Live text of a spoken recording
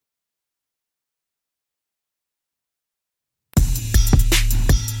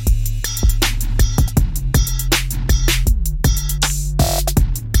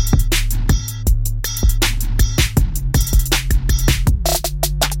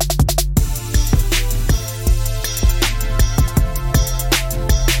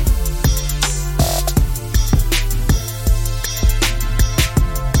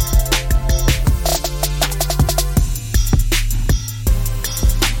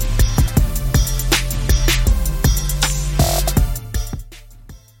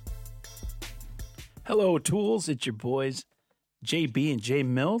Hello, Tools. It's your boys, JB and J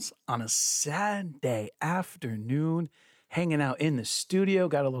Mills, on a Saturday afternoon, hanging out in the studio.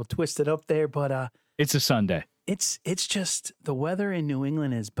 Got a little twisted up there, but It's a Sunday. it's just the weather in New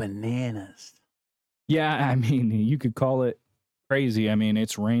England is bananas. Yeah, I mean, you could call it crazy. I mean,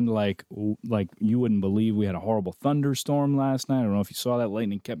 it's rained like you wouldn't believe. We had a horrible thunderstorm last night. I don't know if you saw that.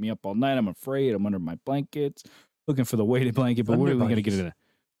 Lightning kept me up all night. I'm afraid. I'm under my blankets, looking for the weighted blanket. But what are we going to get into?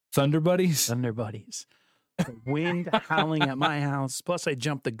 Thunder Buddies? Thunder Buddies. The wind howling at my house. Plus, I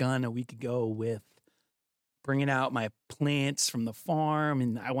jumped the gun a week ago with bringing out my plants from the farm.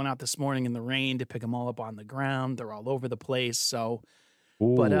 And I went out this morning in the rain to pick them all up on the ground. They're all over the place. So,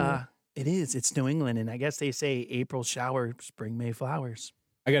 Ooh. but it's New England. And I guess they say April shower, spring, May flowers.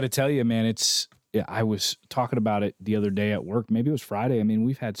 I got to tell you, man, I was talking about it the other day at work. Maybe it was Friday. I mean,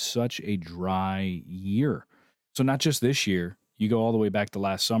 we've had such a dry year. So not just this year. You go all the way back to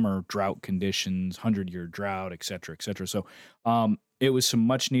last summer, drought conditions, 100-year drought, et cetera, et cetera. So it was some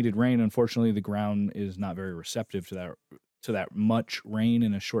much-needed rain. Unfortunately, the ground is not very receptive to that much rain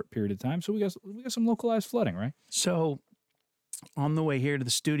in a short period of time. So we got some localized flooding, right? So on the way here to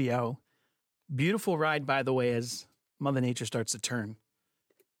the studio, beautiful ride, by the way, as Mother Nature starts to turn.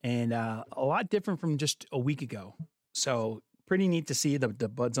 And a lot different from just a week ago. So pretty neat to see the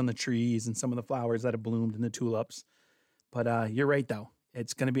buds on the trees and some of the flowers that have bloomed and the tulips. But you're right, though.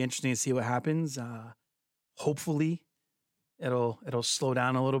 It's going to be interesting to see what happens. Hopefully, it'll slow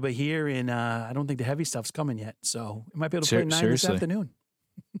down a little bit here, and I don't think the heavy stuff's coming yet. So we might be able to play 9 this afternoon.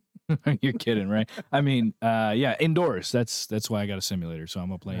 You're kidding, right? I mean, yeah, indoors. That's why I got a simulator. So I'm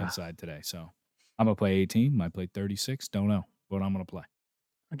gonna play inside today. So I'm gonna play 18. Might play 36. Don't know, but I'm gonna play.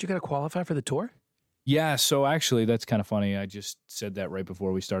 Aren't you gonna qualify for the tour? Yeah, so actually, that's kind of funny. I just said that right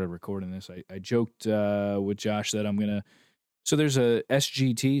before we started recording this. I joked with Josh that I'm going to... So there's a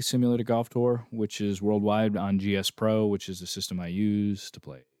SGT, Simulator Golf Tour, which is worldwide on GS Pro, which is the system I use to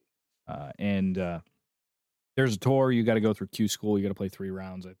play. And there's a tour. You got to go through Q School. You got to play 3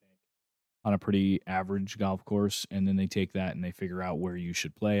 rounds, I think, on a pretty average golf course. And then they take that and they figure out where you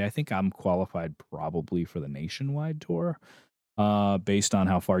should play. I think I'm qualified probably for the nationwide tour. Based on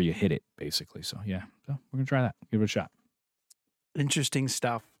how far you hit it, basically. So, yeah. So, we're going to try that. Give it a shot. Interesting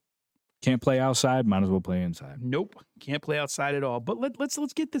stuff. Can't play outside. Might as well play inside. Nope. Can't play outside at all. But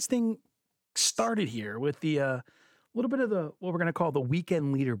let's get this thing started here with the little bit of what we're going to call the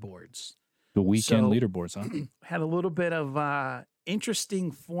weekend leaderboards. The weekend leaderboards, huh? Had a little bit of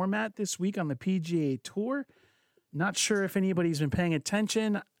interesting format this week on the PGA Tour. Not sure if anybody's been paying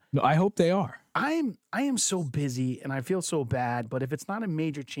attention. No, I hope they are. I am so busy and I feel so bad, but if it's not a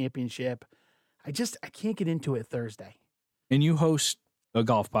major championship, I can't get into it Thursday. And you host a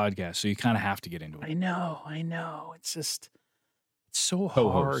golf podcast, so you kind of have to get into it. I know. It's so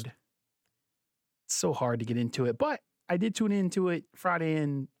Co-host. hard. It's so hard to get into it, but I did tune into it Friday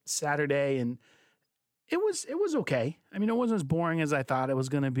and Saturday, and it was okay. I mean, it wasn't as boring as I thought it was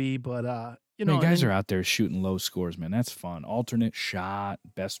going to be, but you know, guys are out there shooting low scores, man. That's fun. Alternate shot,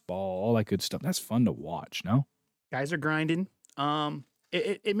 best ball, all that good stuff. That's fun to watch, no? Guys are grinding.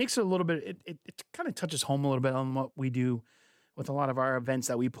 It makes it a little bit, it kind of touches home a little bit on what we do with a lot of our events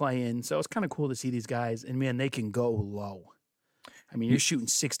that we play in. So it's kind of cool to see these guys, and man, they can go low. I mean, you're shooting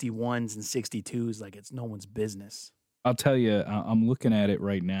 61s and 62s like it's no one's business. I'll tell you, I'm looking at it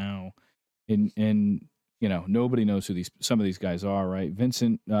right now, and you know, nobody knows who some of these guys are, right?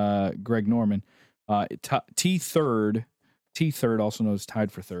 Vincent, Greg Norman, T3rd, also known as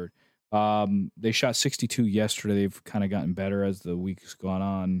tied for third. They shot 62 yesterday. They've kind of gotten better as the week's gone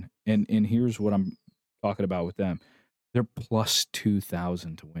on. And here's what I'm talking about with them. They're plus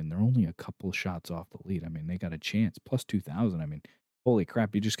 2,000 to win. They're only a couple shots off the lead. I mean, they got a chance. Plus 2,000. I mean, holy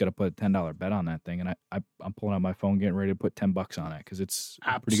crap. You just got to put a $10 bet on that thing. And I'm pulling out my phone, getting ready to put $10 on it because it's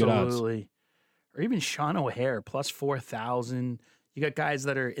pretty good odds. Absolutely. Or even Sean O'Hare, plus 4,000. You got guys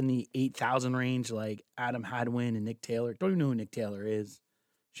that are in the 8,000 range, like Adam Hadwin and Nick Taylor. Don't even know who Nick Taylor is.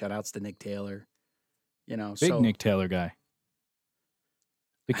 Shout outs to Nick Taylor. You know, Big Nick Taylor guy.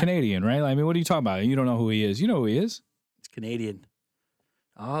 The Canadian, right? I mean, what are you talking about? You don't know who he is. You know who he is. It's Canadian.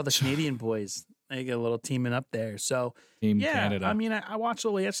 Oh, the Canadian boys. They get a little teaming up there. So, Team Canada. I mean, I watched a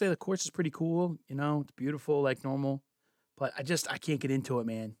little yesterday. The course is pretty cool. You know, it's beautiful like normal. But I can't get into it,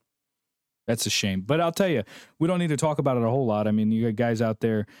 man. That's a shame. But I'll tell you, we don't need to talk about it a whole lot. I mean, you got guys out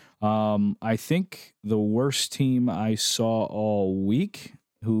there. I think the worst team I saw all week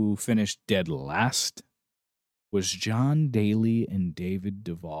who finished dead last was John Daly and David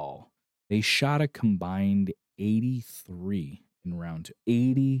Duval. They shot a combined 83 in round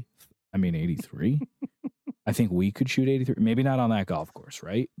 2. 83? I think we could shoot 83. Maybe not on that golf course,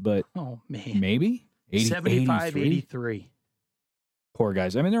 right? But oh man, maybe 75, 83. Poor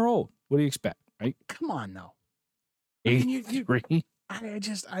guys. I mean, they're old. What do you expect, right? Come on, though. 83.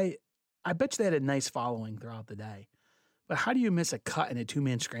 I bet you they had a nice following throughout the day. But how do you miss a cut in a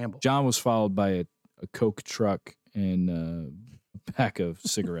two-man scramble? John was followed by a Coke truck and a pack of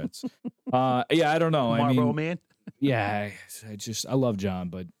cigarettes. I don't know. Marlboro Man? Yeah, I love John,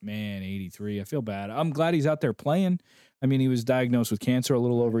 but man, 83. I feel bad. I'm glad he's out there playing. I mean, he was diagnosed with cancer a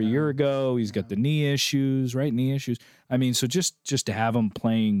little over a year ago. He's got the knee issues, right? Knee issues. I mean, so just to have him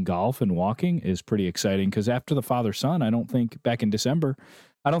playing golf and walking is pretty exciting because after the father-son, I don't think back in December,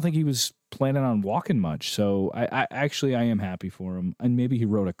 I don't think he was planning on walking much. So I am happy for him. And maybe he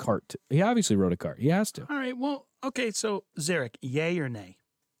rode a cart. He obviously rode a cart. He has to. All right. Well, okay. So Zarek, yay or nay?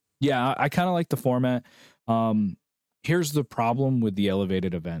 Yeah, I kind of like the format. Here's the problem with the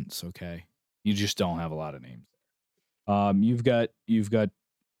elevated events. Okay. You just don't have a lot of names. You've got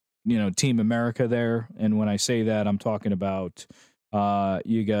Team America there, and when I say that, I'm talking about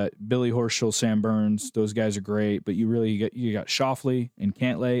you got Billy Horschel, Sam Burns. Those guys are great, but you got Schauffele and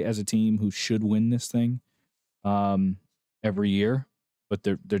Cantlay as a team who should win this thing every year, but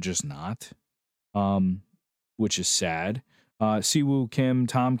they're just not, which is sad. Siwoo Kim,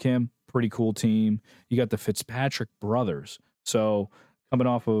 Tom Kim, pretty cool team. You got the Fitzpatrick brothers, so. Coming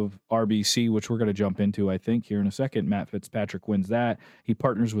off of RBC, which we're going to jump into, I think, here in a second. Matt Fitzpatrick wins that. He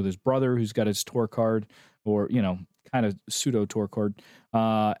partners with his brother, who's got his tour card, or, kind of pseudo tour card,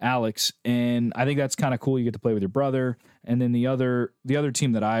 Alex. And I think that's kind of cool. You get to play with your brother. And then the other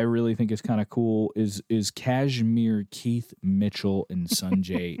team that I really think is kind of cool is Kashmir Keith Mitchell and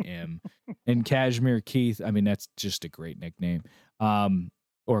Sanjay M. And Kashmir Keith, I mean, that's just a great nickname.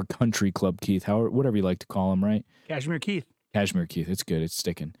 Or Country Club Keith, whatever you like to call him, right? Kashmir Keith. Kashmir Keith. It's good. It's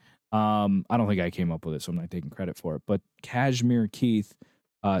sticking. I don't think I came up with it, so I'm not taking credit for it. But Kashmir Keith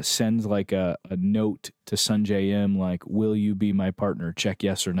sends like a note to Sanjay M, like, "Will you be my partner? Check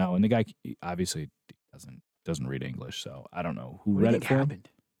yes or no." And the guy obviously doesn't read English, so I don't know who read it for him. What do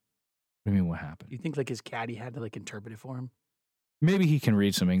you mean? What happened? You think like his caddy had to like interpret it for him? Maybe he can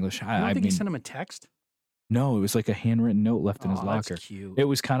read some English. I think he sent him a text. No, it was like a handwritten note left in his locker. That's cute. It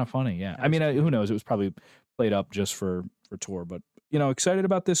was kind of funny. Yeah, I mean, who knows? It was probably played up just for tour, but excited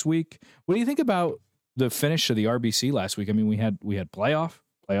about this week. What do you think about the finish of the RBC last week? I mean, we had playoff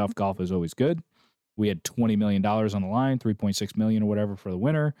golf is always good. We had $20 million on the line, $3.6 million or whatever for the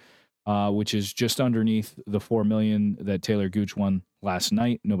winner, which is just underneath the $4 million that Taylor Gooch won last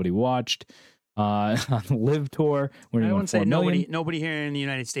night. Nobody watched on the Live Tour. I wouldn't say nobody here in the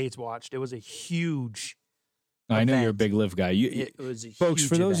United States watched. It was a huge I know you're a big Live guy. It was a folks, huge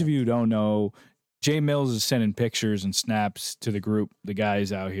for those event. of you who don't know, Jay Mills is sending pictures and snaps to the group, the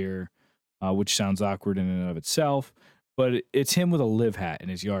guys out here, which sounds awkward in and of itself. But it's him with a Live hat in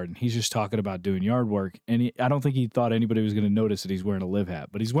his yard, and he's just talking about doing yard work. And I don't think he thought anybody was going to notice that he's wearing a Live hat,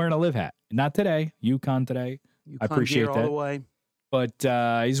 but he's wearing a Live hat. Not today, UConn today. I appreciate that. All the way. But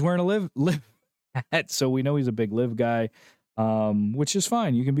he's wearing a Live hat, so we know he's a big Live guy, which is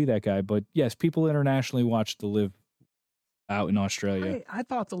fine. You can be that guy. But yes, people internationally watch the Live out in Australia. I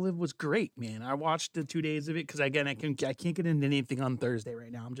thought the Live was great, man. I watched the 2 days of it because again, I can't get into anything on Thursday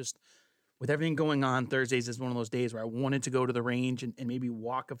right now. I'm just with everything going on. Thursdays is one of those days where I wanted to go to the range and maybe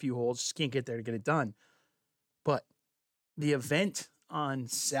walk a few holes. Just can't get there to get it done. But the event on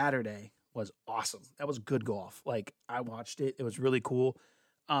Saturday was awesome. That was good golf. Like I watched it. It was really cool.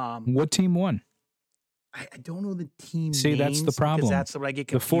 What team won? I don't know the team. See, that's the problem. That's what I get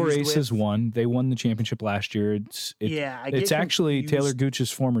confused The Four Aces with. won. They won the championship last year. It's actually Taylor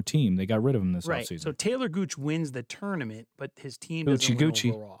Gooch's former team. They got rid of him this offseason. So Taylor Gooch wins the tournament, but his team doesn't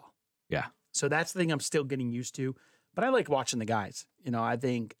win overall. Yeah. So that's the thing I'm still getting used to. But I like watching the guys. I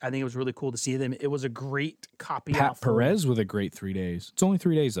think it was really cool to see them. It was a great copy Pat off Perez with a great 3 days. It's only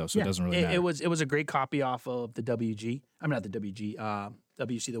 3 days though, so it doesn't really matter. It was a great copy off of the WG. I'm not the WG.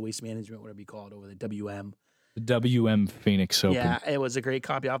 WC, the Waste Management, whatever you call it, over the WM. The WM Phoenix Open. Yeah, it was a great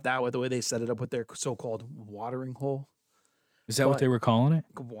copy off that with the way they set it up with their so-called watering hole. Is that what they were calling it?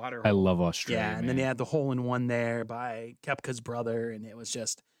 Water. I love Australia. Yeah, and then they had the hole-in-one there by Koepka's brother, and it was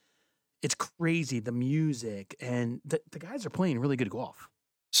just, it's crazy, the music, and the guys are playing really good golf.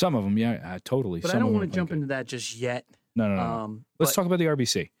 Some of them, yeah, totally. But I don't want to jump into that just yet. No. Let's talk about the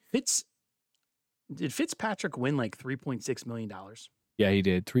RBC. Did Fitzpatrick win like $3.6 million? Yeah, he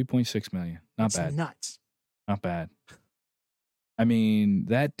did. $3.6 million. Not bad. Nuts. Not bad. I mean,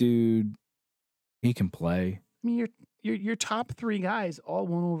 that dude, he can play. I mean, your top 3 guys all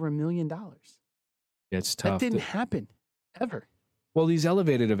won over $1 million. Yeah, it's tough. That didn't happen ever. Well, these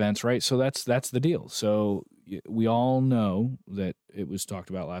elevated events, right? So that's the deal. So we all know that it was talked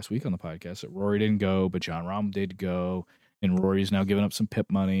about last week on the podcast that Rory didn't go, but Jon Rahm did go, and Rory's now giving up some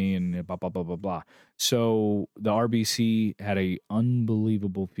PIP money and blah, blah, blah, blah, blah. So the RBC had a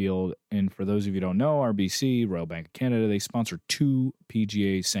unbelievable field. And for those of you who don't know, RBC, Royal Bank of Canada, they sponsor 2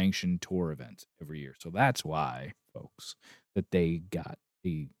 PGA sanctioned tour events every year. So that's why, folks, that they got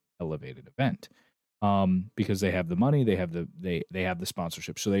the elevated event. Because they have the money, they have the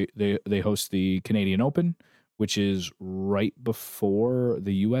sponsorship. So they host the Canadian Open, which is right before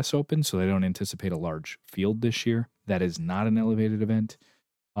the US Open, so they don't anticipate a large field this year. That is not an elevated event.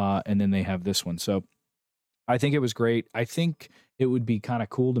 And then they have this one. So I think it was great. I think it would be kind of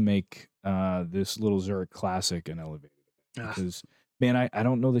cool to make this little Zurich Classic an elevated event. Because, man, I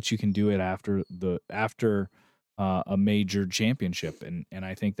don't know that you can do it after a major championship. And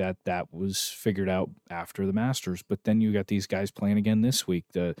I think that was figured out after the Masters. But then you got these guys playing again this week,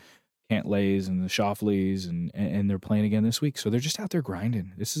 the Cantlays and the Schauffeleys, and they're playing again this week. So they're just out there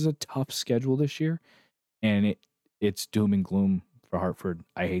grinding. This is a tough schedule this year, and it's doom and gloom for Hartford.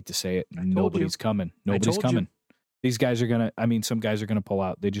 I hate to say it. Nobody's coming. Nobody's coming. These guys are some guys are going to pull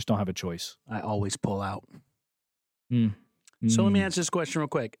out. They just don't have a choice. I always pull out. So let me answer this question real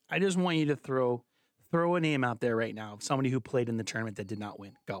quick. I just want you to throw a name out there right now of somebody who played in the tournament that did not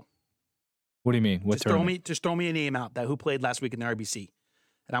win. Go. What do you mean? What tournament? Just throw me a name out that who played last week in the RBC.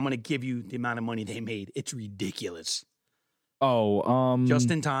 And I'm going to give you the amount of money they made. It's ridiculous.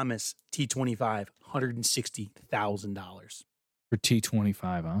 Justin Thomas, T25, $160,000. For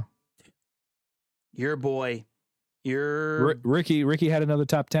T25, huh? Your boy, Ricky had another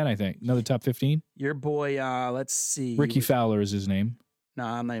top 10, I think. Another top 15. Your boy, let's see. Ricky Fowler is his name. No,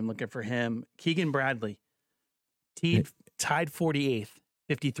 I'm not even looking for him. Keegan Bradley, tied 48th,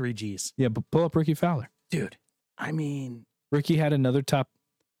 53 Gs. Yeah, but pull up Ricky Fowler. Dude, I mean. Ricky had another top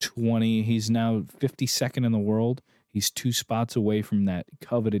 20. He's now 52nd in the world. He's 2 spots away from that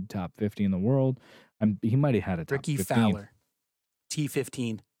coveted top 50 in the world. He might have had a top Ricky 15. Fowler,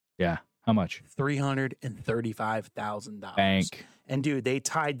 T15. Yeah. How much? $335,000. Bank. And dude, they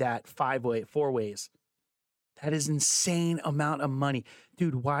tied that 4 ways. That is insane amount of money.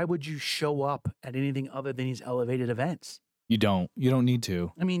 Dude, why would you show up at anything other than these elevated events? You don't need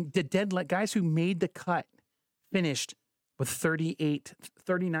to. I mean, the guys who made the cut finished with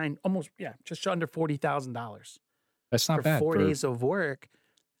 39, almost, just under $40,000. That's not bad. For 4 days of work.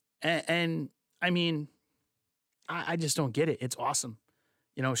 And I mean, I just don't get it. It's awesome.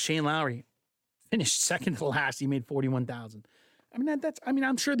 You know, Shane Lowry finished second to last. He made $41,000. I mean,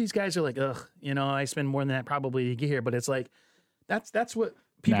 I'm sure these guys are like, ugh, you know, I spend more than that probably to get here, but it's like, that's what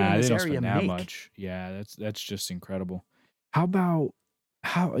people in this area make. Much. Yeah, that's just incredible. How about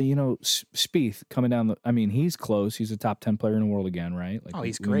Spieth coming down he's close. He's a top 10 player in the world again, right? Like,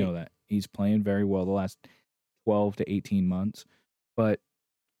 he's great. We know that. He's playing very well the last 12 to 18 months. But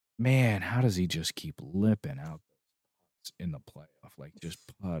man, how does he just keep lipping out in the playoff? Like, just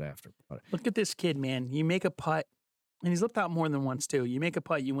putt after putt. Look at this kid, man. You make a putt, and he's lipped out more than once too. You make a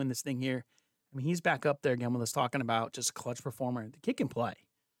putt, you win this thing here. I mean, he's back up there again with us talking about just a clutch performer. The kid can play.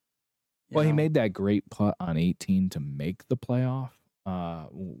 Well, he made that great putt on 18 to make the playoff.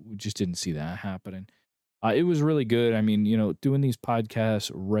 We just didn't see that happening. It was really good. I mean, doing these podcasts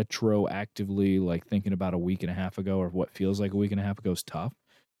retroactively, like thinking about a week and a half ago or what feels like a week and a half ago is tough.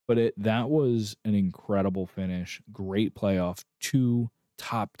 But that was an incredible finish. Great playoff. 2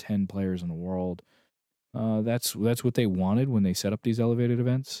 top 10 players in the world. That's what they wanted when they set up these elevated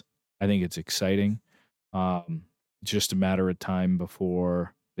events. I think it's exciting. Just a matter of time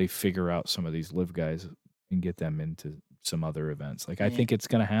before they figure out some of these live guys and get them into some other events. Like, I think it's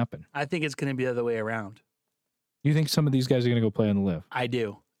going to happen. I think it's going to be the other way around. You think some of these guys are going to go play on the live? I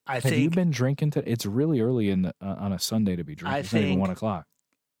do. Have you been drinking today? It's really early on a Sunday to be drinking. It's not even 1 o'clock.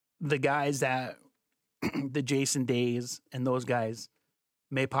 The guys that the Jason Days and those guys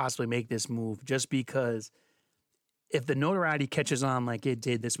may possibly make this move just because if the notoriety catches on like it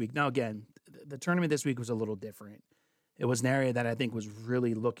did this week. Now, again, the tournament this week was a little different. It was an area that I think was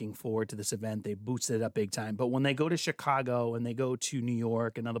really looking forward to this event. They boosted it up big time. But when they go to Chicago and they go to New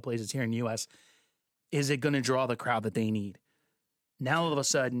York and other places here in the U.S., is it going to draw the crowd that they need? Now, all of a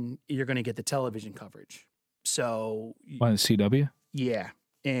sudden, you're going to get the television coverage. So, on CW? Yeah.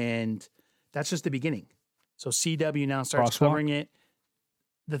 And that's just the beginning. So CW now starts covering it.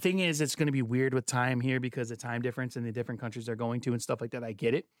 The thing is, it's going to be weird with time here because the time difference in the different countries they're going to and stuff like that. I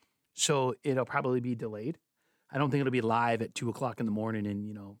get it. So it'll probably be delayed. I don't think it'll be live at 2:00 in the morning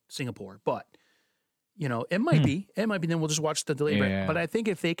in, Singapore, but it might be, then we'll just watch the delay. Yeah. But I think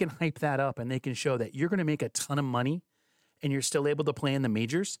if they can hype that up and they can show that you're going to make a ton of money and you're still able to play in the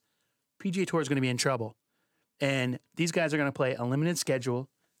majors, PGA Tour is going to be in trouble. And these guys are going to play a limited schedule,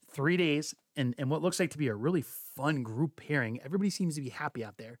 3 days, and what looks like to be a really fun group pairing. Everybody seems to be happy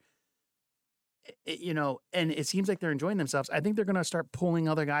out there. And it seems like they're enjoying themselves. I think they're going to start pulling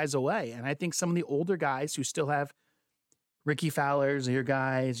other guys away. And I think some of the older guys who still have Ricky Fowler's your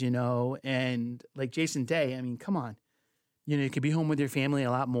guys, and like Jason Day, I mean, come on. You could be home with your family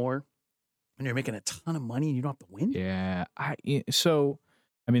a lot more when you're making a ton of money and you don't have to win. Yeah.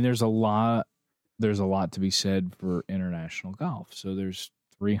 There's a lot to be said for international golf. So there's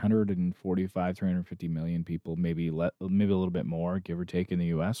 350 million people, maybe a little bit more, give or take, in the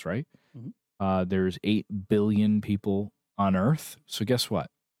U.S., right? Mm-hmm. There's 8 billion people on Earth. So guess what?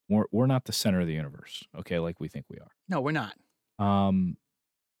 We're not the center of the universe, okay, like we think we are. No, we're not.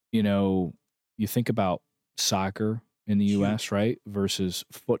 You think about soccer in the U.S., right, versus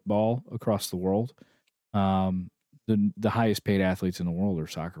football across the world. The highest paid athletes in the world are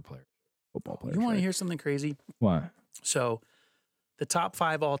soccer players, football players. You want right? to hear something crazy? What? So the top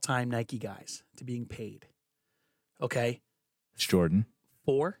 5 all-time Nike guys to being paid, okay? It's Jordan.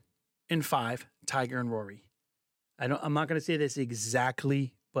 4 and 5, Tiger and Rory. I'm not going to say this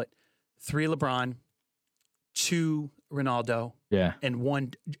exactly, but 3 LeBron, 2 Ronaldo, Yeah. and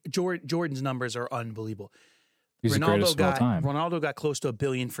 1 Jordan's numbers are unbelievable. He's the greatest of all time. Ronaldo got close to $1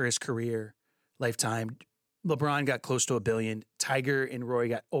 billion for his career lifetime. LeBron got close to $1 billion. Tiger and Rory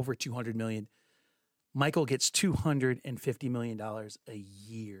got over $200 million. Michael gets $250 million a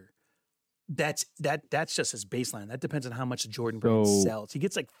year. That's just his baseline. That depends on how much the Jordan brand sells. He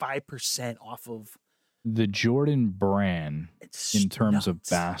gets like 5% off of the Jordan brand. In terms nuts. of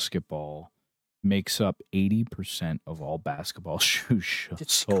basketball, makes up 80% of all basketball shoes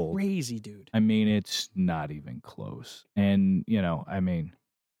It's sold. Crazy, dude. I mean, it's not even close. And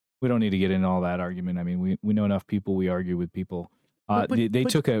we don't need to get into all that argument. I mean, we know enough people. We argue with people. They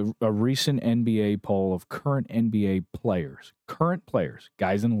took a recent NBA poll of current NBA players,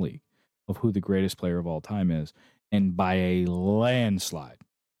 guys in the league, of who the greatest player of all time is. And by a landslide,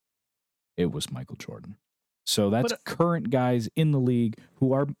 it was Michael Jordan. So that's current guys in the league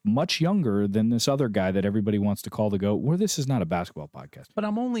who are much younger than this other guy that everybody wants to call the GOAT, where this is not a basketball podcast. But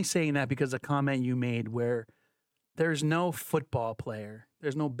I'm only saying that because of the comment you made where there's no football player,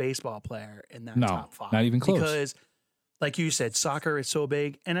 there's no baseball player in that top 5. Not even close. Because, like you said, soccer is so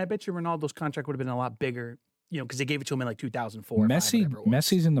big. And I bet you Ronaldo's contract would have been a lot bigger, because they gave it to him in like 2004.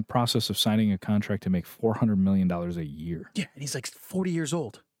 Messi's in the process of signing a contract to make $400 million a year. Yeah, and he's like 40 years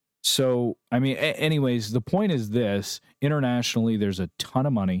old. So, anyways, the point is this. Internationally, there's a ton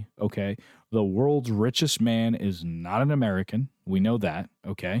of money, okay? The world's richest man is not an American. We know that,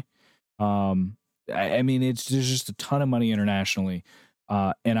 okay? There's just a ton of money internationally.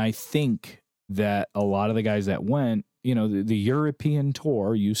 And I think that a lot of the guys that went, the European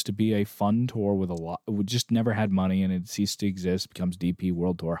tour used to be a fun tour we just never had money, and it ceased to exist, becomes DP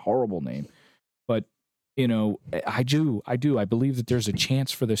World Tour, horrible name. But I believe that there's a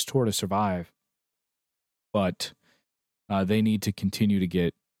chance for this tour to survive, but they need to continue to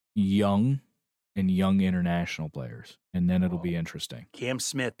get young international players, and then it'll be interesting. Cam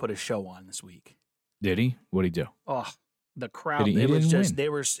Smith put a show on this week. Did he? What'd he do? Oh, the crowd! I was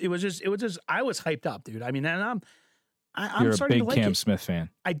hyped up, dude. I mean, and I'm You're starting a big to like Cam it. Smith fan.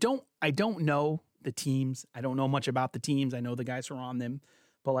 I don't know the teams. I don't know much about the teams. I know the guys who are on them.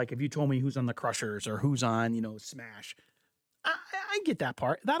 But like, if you told me who's on the Crushers or who's on, Smash, I get that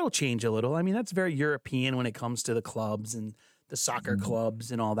part. That'll change a little. I mean, that's very European when it comes to the clubs and the soccer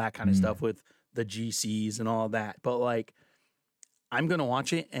clubs and all that kind of stuff with the GCs and all that. But like, I'm going to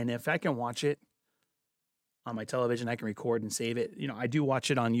watch it. And if I can watch it on my television, I can record and save it. I do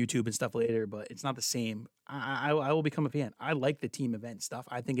watch it on YouTube and stuff later, but it's not the same. I will become a fan. I like the team event stuff.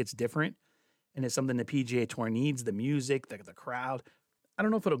 I think it's different. And it's something the PGA Tour needs, the music, the crowd. I don't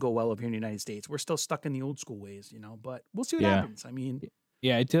know if it'll go well over here in the United States. We're still stuck in the old school ways, but we'll see what happens. I mean,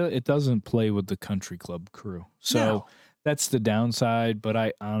 yeah, it doesn't play with the country club crew. So that's the downside. But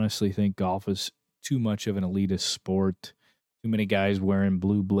I honestly think golf is too much of an elitist sport. Too many guys wearing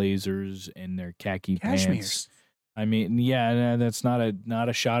blue blazers and their khaki pants. I mean, yeah, that's not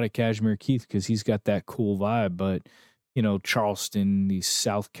a shot at Cashmere Keith because he's got that cool vibe, but Charleston, the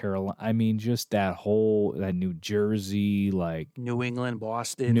South Carolina. I mean, just that New Jersey, like New England,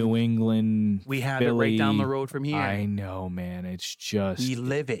 Boston, We have Philly, it right down the road from here. I know, man. It's just we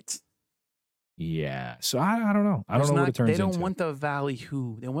live it. Yeah. So I don't know. I don't know what it turns into. They don't want the Valley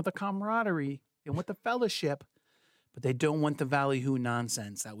Who. They want the camaraderie. They want the fellowship, but they don't want the Valley Who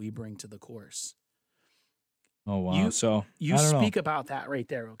nonsense that we bring to the course. Oh wow. You speak about that right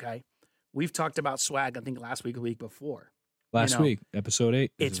there, okay? We've talked about swag, I think, last week or the week before. Last week, episode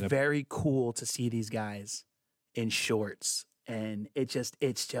 8. It's very cool to see these guys in shorts, and it's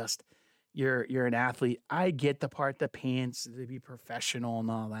just you're an athlete. I get the part, the pants, to be professional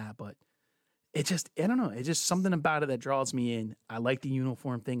and all that, but it just, I don't know. It's just something about it that draws me in. I like the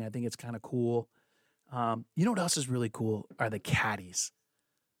uniform thing. I think it's kind of cool. You know what else is really cool are the caddies.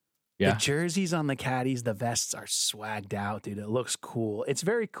 Yeah. The jerseys on the caddies, the vests are swagged out, dude. It looks cool. It's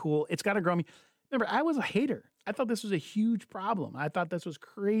very cool. It's got to grow me. Remember, I was a hater. I thought this was a huge problem. I thought this was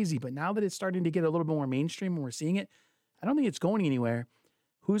crazy. But now that it's starting to get a little bit more mainstream and we're seeing it, I don't think it's going anywhere.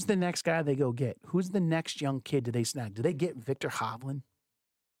 Who's the next guy they go get? Who's the next young kid do they snag? Do they get Victor Hovland?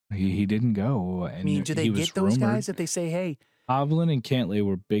 He didn't go. And I mean, do they get those guys if they say, hey, Hovland and Cantlay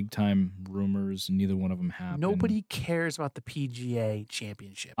were big time rumors. Neither one of them happened. nobody cares about the PGA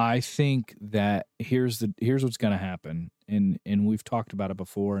championship? I think that here's what's going to happen, and we've talked about it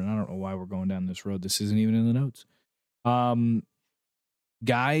before, and I don't know why we're going down this road. This isn't even in the notes.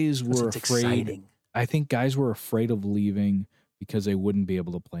 Guys were afraid. Exciting. I think guys were afraid of leaving because they wouldn't be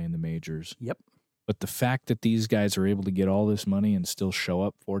able to play in the majors. Yep. But the fact that these guys are able to get all this money and still show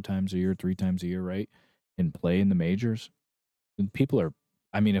up 4 times a year, 3 times a year, right, and play in the majors, and people are.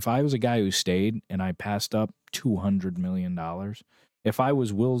 I mean, if I was a guy who stayed and I passed up $200 million, if I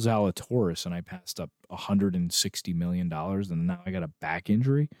was Will Zalatoris and I passed up $160 million and now I got a back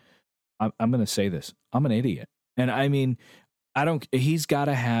injury, I'm going to say this. I'm an idiot. And I mean, he's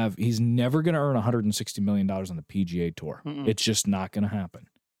never going to earn $160 million on the PGA Tour. Mm-mm. It's just not going to happen.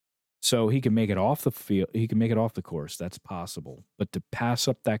 So he can make it off the field. He can make it off the course. That's possible. But to pass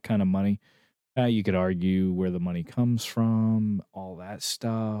up that kind of money, you could argue where the money comes from, all that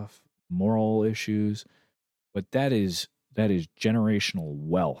stuff, moral issues, but that is generational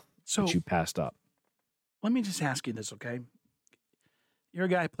wealth that you passed up. Let me just ask you this, okay? You're a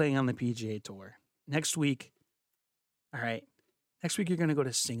guy playing on the PGA Tour. Next week, all right, next week you're going to go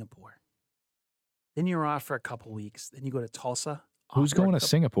to Singapore. Then you're off for a couple weeks. Then you go to Tulsa. Who's going to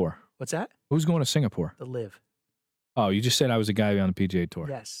Singapore? What's that? Who's going to Singapore? The Live. Oh, you just said I was a guy on the PGA Tour.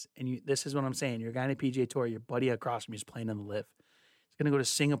 Yes, and this is what I'm saying. You're a guy on the PGA Tour. Your buddy across from you is playing on the Live. He's going to go to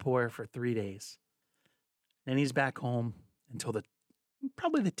Singapore for 3 days. Then he's back home until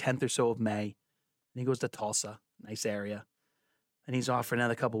probably the 10th or so of May. Then he goes to Tulsa, nice area. Then he's off for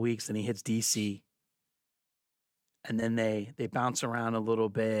another couple weeks. Then he hits DC. And then they bounce around a little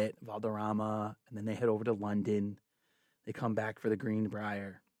bit, Valderrama, and then they head over to London. They come back for the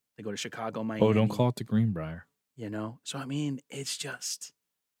Greenbrier. They go to Chicago, Miami. Oh, don't call it the Greenbrier. You know? So, I mean, it's just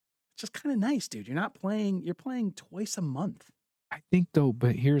kind of nice, dude. You're playing twice a month. I think, though,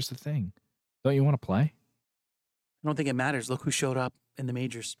 but here's the thing. Don't you want to play? I don't think it matters. Look who showed up in the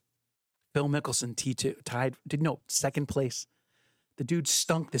majors. Phil Mickelson, second place. The dude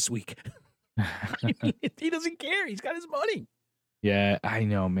stunk this week. He doesn't care. He's got his money. Yeah, I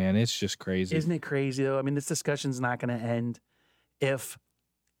know, man. It's just crazy. Isn't it crazy, though? I mean, this discussion's not going to end if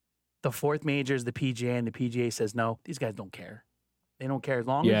the fourth major is the PGA and the PGA says, no, these guys don't care. They don't care as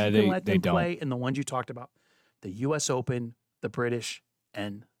long as you can let them play in the ones you talked about, the U.S. Open, the British,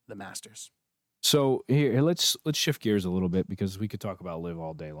 and the Masters. So here, let's shift gears a little bit because we could talk about LIV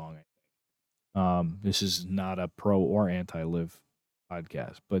all day long. This is not a pro or anti-LIV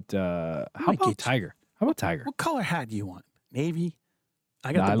podcast, but how about Tiger? How about Tiger? What color hat do you want? Navy?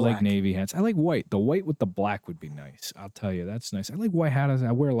 I got the black. I like navy hats. I like white. The white with the black would be nice. I'll tell you, that's nice. I like white hats.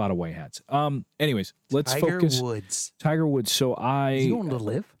 I wear a lot of white hats. Anyways, let's focus. Tiger Woods. So Is he going to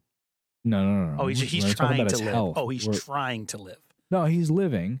live? No. Oh, he's trying to live. Health. Oh, he's trying to live. No, he's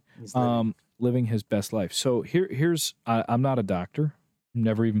living. Living his best life. So here's I'm not a doctor.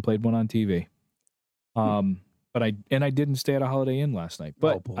 Never even played one on TV. But I didn't stay at a Holiday Inn last night.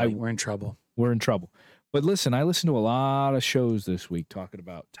 But we're in trouble. We're in trouble. But listen, I listened to a lot of shows this week talking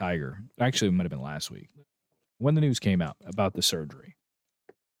about Tiger. Actually, it might have been last week when the news came out about the surgery.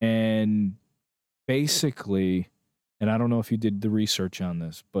 And basically, and I don't know if you did the research on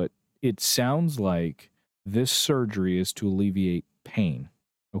this, but it sounds like this surgery is to alleviate pain.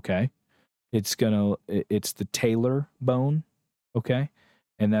 Okay. It's the talar bone. Okay.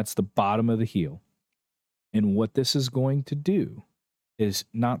 And that's the bottom of the heel. And what this is going to do is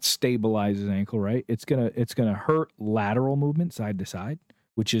not stabilize his ankle, right? It's gonna hurt lateral movement side to side,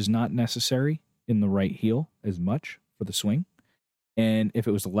 which is not necessary in the right heel as much for the swing. And if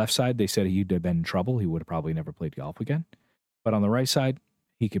it was the left side, they said he'd have been in trouble. He would have probably never played golf again. But on the right side,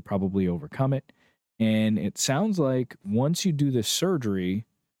 he could probably overcome it. And it sounds like once you do this surgery,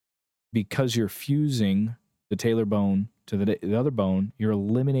 because you're fusing the talar bone to the other bone, you're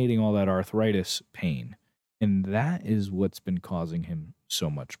eliminating all that arthritis pain. And that is what's been causing him so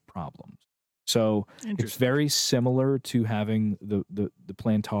much problems. So it's Interesting. very similar to having the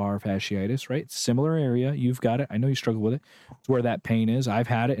plantar fasciitis, right? Similar area. You've got it. I know you struggle with it. It's where that pain is. I've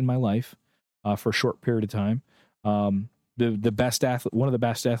had it in my life for a short period of time. The best athlete, one of the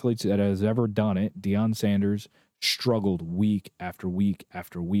best athletes that has ever done it, Deion Sanders, struggled week after week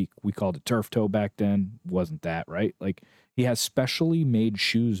after week. We called it turf toe back then. Wasn't that, right? Like, he has specially made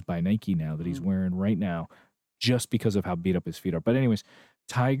shoes by Nike now that he's wearing right now just because of how beat up his feet are. But anyways,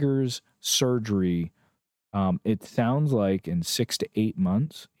 Tiger's surgery, it sounds like in 6 to 8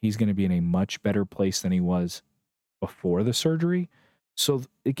 months, he's going to be in a much better place than he was before the surgery. So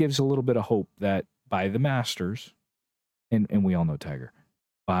it gives a little bit of hope that by the Masters, and we all know Tiger,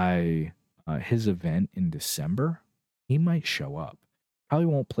 by his event in December, he might show up. Probably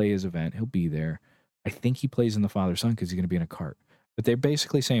won't play his event. He'll be there. I think he plays in the father-son because he's going to be in a cart. But they're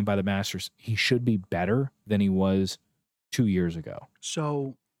basically saying by the Masters, he should be better than he was 2 years ago.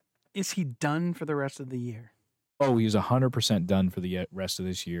 So is he done for the rest of the year? Oh, he's 100% done for the rest of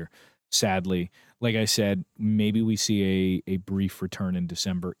this year. Sadly, like I said, maybe we see a brief return in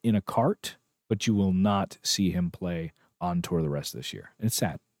December in a cart, but you will not see him play on tour the rest of this year. It's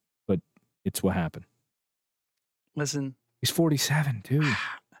sad, but it's what happened. Listen. He's 47, too.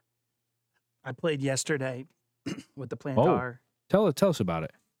 I played yesterday with the plantar. Tell us about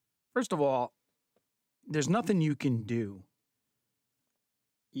it. First of all, there's nothing you can do.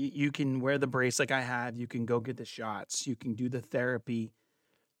 You can wear the brace like I have. You can go get the shots. You can do the therapy,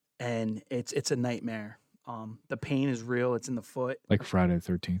 and it's a nightmare. The pain is real. It's in the foot. Like Friday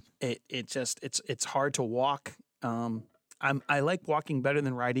the 13th. It's hard to walk. I like walking better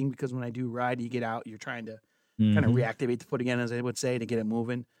than riding because when I do ride, you get out. You're trying to kind of reactivate the foot again, as I would say, to get it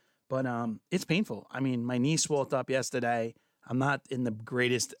moving. But it's painful. I mean, my knee swelled up yesterday. I'm not in the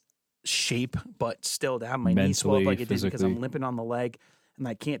greatest shape, but still to have my knee swell up like it did because I'm limping on the leg and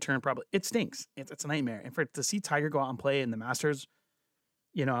I can't turn properly. It stinks. It's a nightmare. And to see Tiger go out and play in the Masters,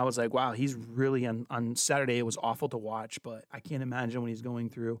 I was like, wow, he's really on Saturday. It was awful to watch, but I can't imagine what he's going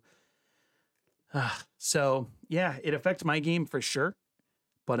through. So yeah, it affects my game for sure,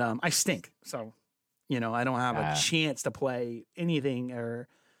 but I stink. So, I don't have a chance to play anything, or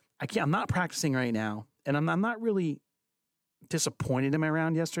I'm not practicing right now, and I'm not really disappointed in my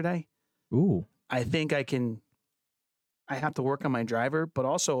round yesterday. Ooh. I think I have to work on my driver, but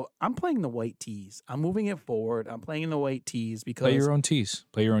also I'm playing the white tees. I'm moving it forward. I'm playing the white tees because play your own tees,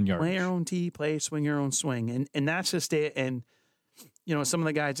 play your own yardage. Play your own tee, swing your own swing. And that's just it. And, some of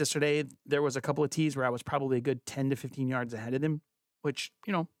the guys yesterday, there was a couple of tees where I was probably a good 10 to 15 yards ahead of them, which,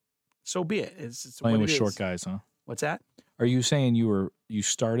 so be it. It's playing what with it short is. What's that? What's that? Are you saying you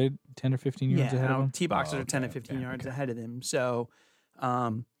started 10 or 15 yards ahead of them? Tee boxes are 10 to 15 yards ahead of them. So,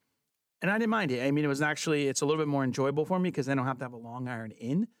 and I didn't mind it. I mean, it's a little bit more enjoyable for me because I don't have to have a long iron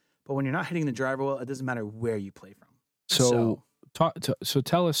in. But when you're not hitting the driver well, it doesn't matter where you play from. So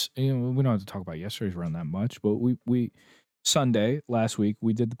tell us, we don't have to talk about yesterday's round that much, but we Sunday last week,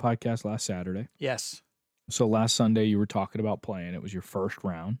 we did the podcast last Saturday. Yes. So last Sunday you were talking about playing. It was your first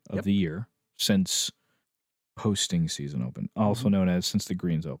round of the year since hosting season open, also known as since the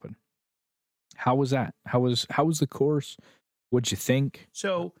Greens Open. How was that? How was the course? What'd you think?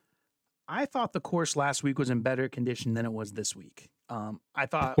 So I thought the course last week was in better condition than it was this week. I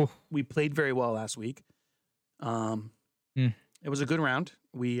thought we played very well last week. It was a good round.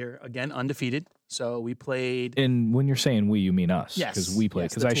 We are, again, undefeated. So we played. And when you're saying we, you mean us. Yes. Because we played.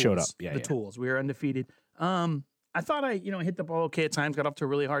 Because I showed up. Yeah. Tools. We were undefeated. I thought I hit the ball okay at times, got off to a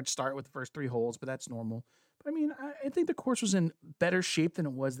really hard start with the first 3 holes, but that's normal. But I mean, I think the course was in better shape than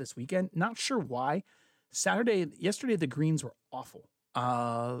it was this weekend. Not sure why. Yesterday, the greens were awful.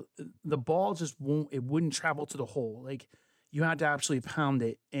 The ball just wouldn't travel to the hole. Like, you had to absolutely pound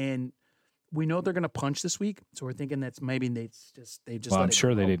it. And we know they're going to punch this week, so we're thinking that's maybe they just. Well, I'm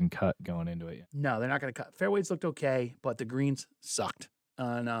sure they didn't cut going into it yet. No, they're not going to cut. Fairways looked okay, but the greens sucked.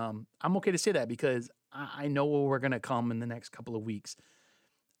 And I'm okay to say that because I know where we're going to come in the next couple of weeks.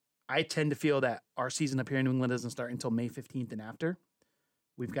 I tend to feel that our season up here in New England doesn't start until May 15th and after.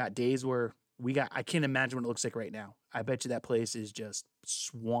 We've got days where I can't imagine what it looks like right now. I bet you that place is just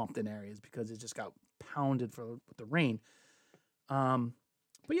swamped in areas because it just got pounded with the rain.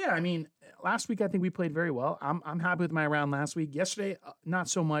 But yeah, I mean, last week I think we played very well. I'm happy with my round last week. Yesterday, not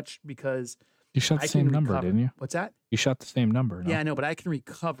so much because you shot the same number, didn't you? What's that? You shot the same number. No? Yeah, I know, but I can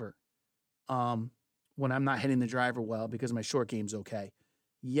recover when I'm not hitting the driver well because my short game's okay.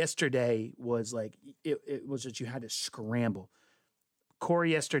 Yesterday was like it was that you had to scramble.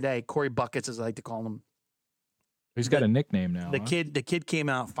 Corey Buckets, as I like to call him. He's got a nickname now. The kid came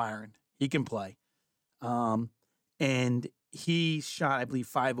out firing. He can play. And he shot, I believe,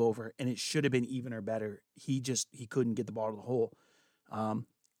 5 over, and it should have been even or better. He couldn't get the ball to the hole. And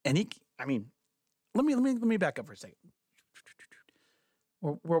let me back up for a second.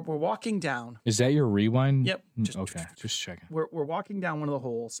 We're walking down. Is that your rewind? Yep. Just checking. We're walking down one of the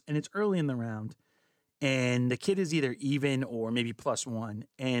holes, and it's early in the round, and the kid is either even or maybe +1.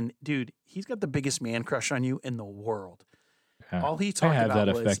 And dude, he's got the biggest man crush on you in the world. Yeah. All he talked I have about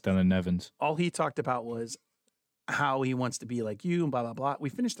that was effect on the Nevins. all he talked about was how he wants to be like you and blah blah blah. We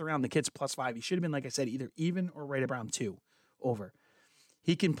finished the round. The kid's +5. He should have been, like I said, either even or right around 2 over.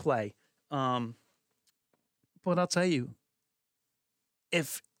 He can play. But I'll tell you,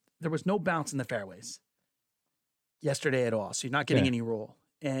 if there was no bounce in the fairways yesterday at all, so you're not getting any roll,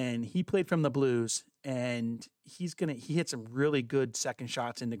 and he played from the blues, and he hit some really good second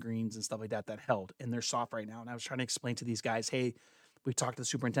shots into greens and stuff like that held, and they're soft right now. And I was trying to explain to these guys, hey, we talked to the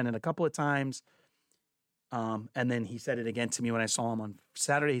superintendent a couple of times. And then he said it again to me when I saw him on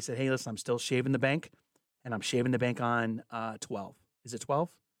Saturday. He said, hey, listen, I'm still shaving the bank, and I'm shaving the bank on 12. Is it 12?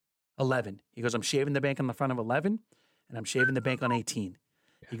 11. He goes, I'm shaving the bank on the front of 11, and I'm shaving the bank on 18.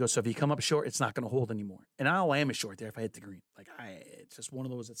 He goes, so if you come up short, it's not going to hold anymore. And I'll land a short there if I hit the green. It's just one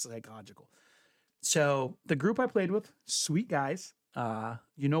of those that's psychological. So the group I played with, sweet guys.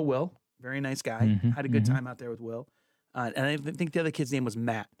 Will, very nice guy. Had a good time out there with Will. And I think the other kid's name was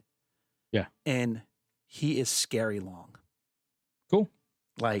Matt. Yeah. And he is scary long. Cool.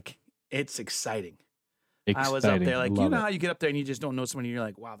 It's exciting. I was up there how you get up there and you just don't know somebody. You're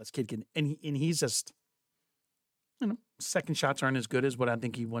like, wow, this kid can. And he's just, second shots aren't as good as what I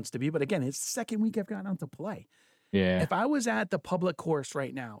think he wants to be. But again, it's the second week I've gotten out to play. Yeah. If I was at the public course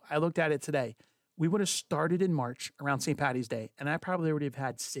right now, I looked at it today, we would have started in March around St. Patty's Day, and I probably would have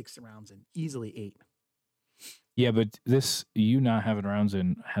had 6 rounds in, easily 8. Yeah, but you not having rounds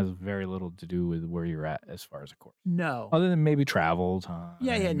in has very little to do with where you're at as far as a course. No. Other than maybe travel time.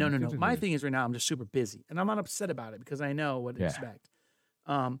 Yeah, no. My thing is right now I'm just super busy, and I'm not upset about it because I know what to expect.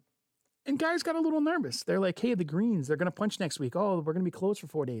 And guys got a little nervous. They're like, hey, the greens, they're going to punch next week. Oh, we're going to be closed for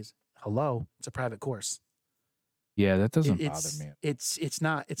 4 days. Hello? It's a private course. Yeah, that doesn't bother me. It's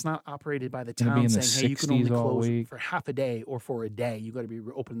not operated by the town saying, hey, you can only close for half a day or for a day. You got to be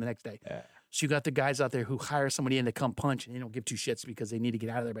open the next day. Yeah. So you got the guys out there who hire somebody in to come punch, and they don't give 2 shits because they need to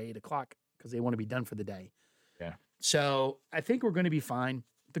get out of there by 8 o'clock because they want to be done for the day. Yeah. So I think we're going to be fine.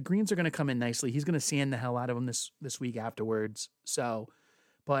 The greens are going to come in nicely. He's going to sand the hell out of them this week afterwards. So,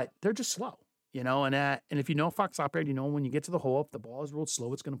 but they're just slow, and if you know Fox operator, when you get to the hole, if the ball is real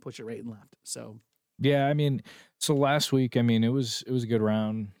slow, it's going to push it right and left. So. Yeah, so last week, it was a good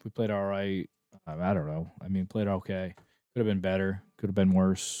round. We played all right. I don't know. Played okay. Could have been better. Could have been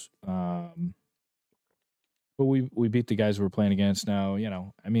worse. But we beat the guys we were playing against now.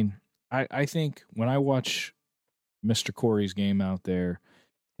 I think when I watch Mr. Corey's game out there,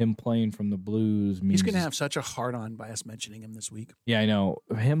 him playing from the blues means... He's going to have such a hard-on by us mentioning him this week. Yeah, I know.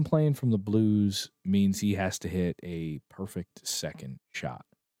 Him playing from the blues means he has to hit a perfect second shot.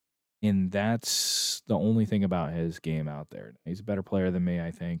 And that's the only thing about his game out there. He's a better player than me,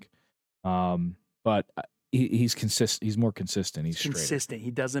 I think. But he's consistent. He's more consistent. He's consistent. He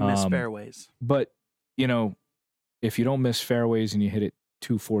doesn't miss fairways. But, if you don't miss fairways and you hit it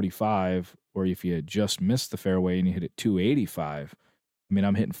 245, or if you just missed the fairway and you hit it 285,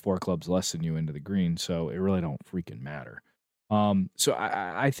 I'm hitting 4 clubs less than you into the green, so it really don't freaking matter. So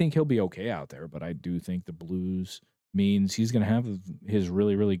I think he'll be okay out there, but I do think the blues means he's going to have his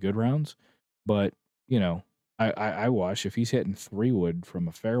really, really good rounds. But, I watch if he's hitting 3-wood from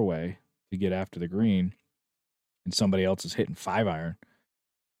a fairway to get after the green and somebody else is hitting 5-iron,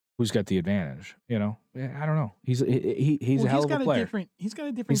 who's got the advantage? I don't know. He's a hell of a player. He's got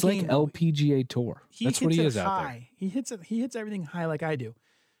a different He's game, like LPGA Tour. That's what he is out there. He hits everything high like I do.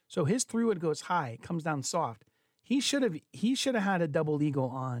 So his 3-wood goes high, comes down soft. He should have had a double eagle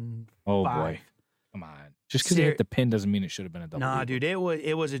on 5. Boy. Come on. Just because he hit the pin doesn't mean it should have been a double. Nah, dude, it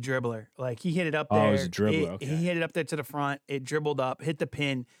was a dribbler. Like he hit it up there. Oh, it was a dribbler. Okay. He hit it up there to the front. It dribbled up, hit the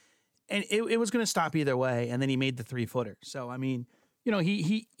pin, and it was going to stop either way. And then he made the 3-footer. So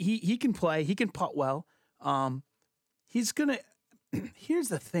he can play. He can putt well. He's gonna. Here's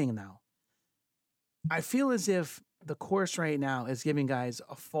the thing, now. I feel as if the course right now is giving guys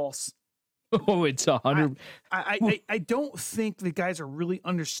a false. Oh, it's 100. I don't think the guys are really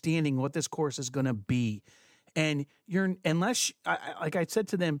understanding what this course is going to be, and unless like I said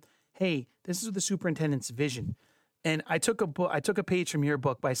to them, hey, this is the superintendent's vision, and I took a page from your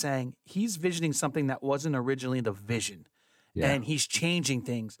book by saying he's visioning something that wasn't originally the vision, and he's changing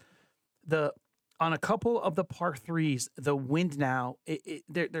things. on a couple of the par threes, the wind now,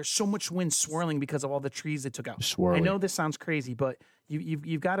 there's so much wind swirling because of all the trees they took out. Swirly. I know this sounds crazy, but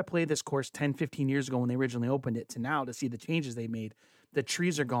you've got to play this course 10, 15 years ago when they originally opened it to now to see the changes they made. The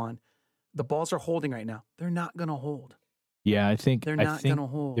trees are gone. The balls are holding right now. They're not going to hold. Yeah, I think They're not going to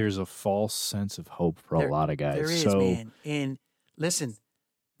hold. There's a false sense of hope for a lot of guys. There is, man. And listen,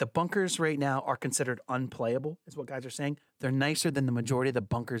 the bunkers right now are considered unplayable, is what guys are saying. They're nicer than the majority of the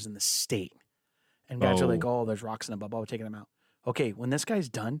bunkers in the state. And guys are like, oh, there's rocks in the bubble. We're taking them out. Okay, when this guy's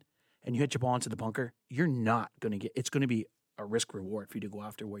done and you hit your ball into the bunker, you're not going to get – it's going to be a risk reward for you to go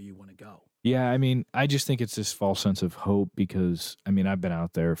after where you want to go. Yeah, I mean, I just think it's this false sense of hope because, I mean, I've been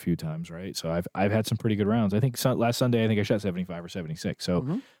out there a few times, right? So I've had some pretty good rounds. I think last Sunday, I think I shot 75 or 76.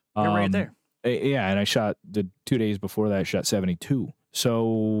 So you're right there. Yeah, and I shot the 2 days before that, I shot 72.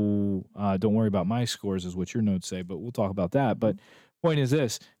 So don't worry about my scores is what your notes say, but we'll talk about that. But point is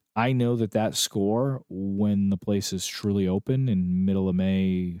this. I know that score, when the place is truly open in middle of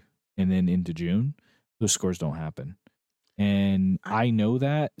May and then into June, those scores don't happen. And I know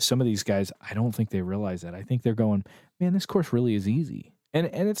that some of these guys, I don't think they realize that. I think they're going, man, this course really is easy. And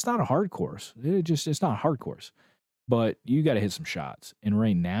it's not a hard course. It's not a hard course. But you got to hit some shots. And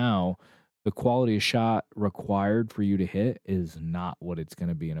right now, the quality of shot required for you to hit is not what it's going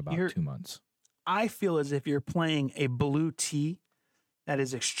to be in about 2 months. I feel as if you're playing a blue tee that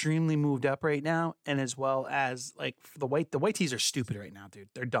is extremely moved up right now, and as well as like the white tees are stupid right now, dude.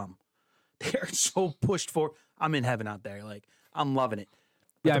 They're dumb. They're so pushed forward. I'm in heaven out there. Like, I'm loving it.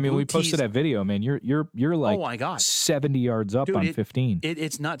 But yeah, I mean, we posted that video, man. You're like, oh my God, 70 yards up, dude, on 15.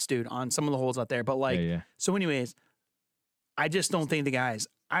 It's nuts, dude, on some of the holes out there. But like, so anyways, I just don't think the guys.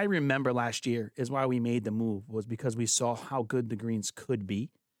 I remember last year is why we made the move was because we saw how good the greens could be,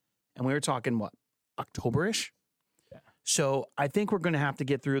 and we were talking what, October-ish. Yeah. So I think we're going to have to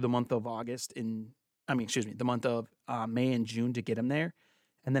get through the month of the month of May and June to get them there.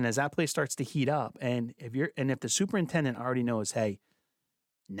 And then as that place starts to heat up, and if the superintendent already knows, hey,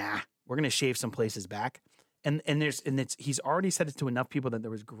 nah, we're gonna shave some places back, and he's already said it to enough people that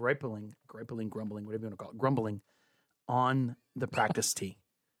there was grumbling, whatever you want to call it, grumbling on the practice tee.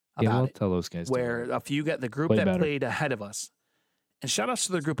 Yeah, we'll tell those guys. Where a few got the group that played ahead of us, and shout outs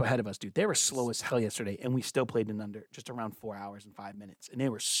to the group ahead of us, dude. They were slow as hell yesterday, and we still played in under just around 4 hours and 5 minutes, and they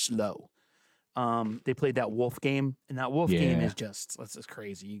were slow. They played that Wolf game, and that Wolf game is just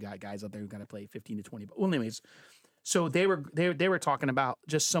crazy. You got guys out there who got to play 15 to 20. But well, anyways, so they were talking about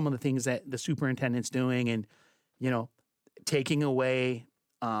just some of the things that the superintendent's doing, and taking away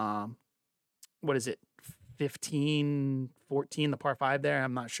what is it, 15, 14, the par 5 there.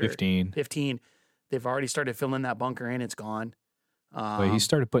 I'm not sure. 15. They've already started filling that bunker in. It's gone. But he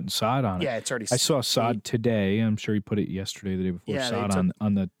started putting sod on it. Yeah, it's already. I saw sod today. I'm sure he put it yesterday, the day before. Yeah, sod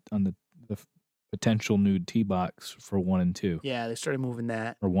on the potential nude tee box for 1 and 2. Yeah, they started moving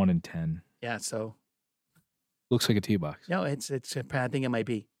that. Or 1 and 10. Yeah, so looks like a tee box. No, it's I think it might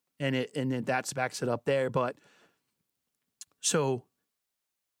be, and that backs it up there. But so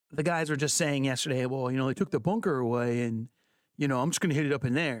the guys were just saying yesterday, well, they took the bunker away, and I'm just going to hit it up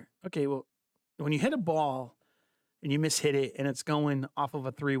in there. Okay, well, when you hit a ball and you mishit it, and it's going off of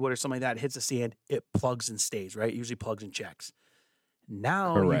a 3-wood or something like that, it hits the sand, it plugs and stays, right? It usually plugs and checks.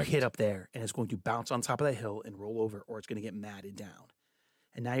 Now you hit up there, and it's going to bounce on top of that hill and roll over, or it's going to get matted down.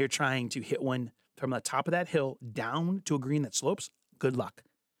 And now you're trying to hit one from the top of that hill down to a green that slopes. Good luck.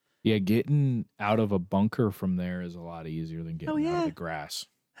 Yeah, getting out of a bunker from there is a lot easier than getting out of the grass.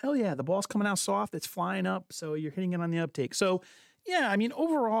 Hell yeah. The ball's coming out soft. It's flying up, so you're hitting it on the uptake. So, yeah, I mean,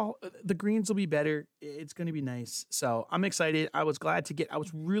 overall, the greens will be better. It's going to be nice. So I'm excited. I was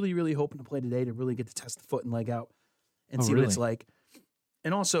really, really hoping to play today to really get to test the foot and leg out and see what it's like.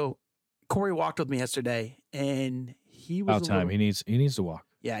 And also, Corey walked with me yesterday, and he was he needs to walk.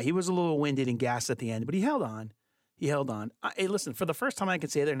 Yeah, he was a little winded and gassed at the end, but he held on. Hey, listen, for the first time I can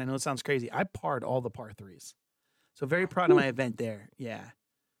say there, and I know it sounds crazy, I parred all the par 3s. So very proud of my event there. Yeah.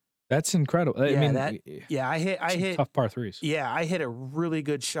 That's incredible. I mean, I hit tough par 3s. Yeah, I hit a really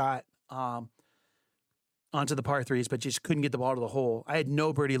good shot onto the par 3s, but just couldn't get the ball to the hole. I had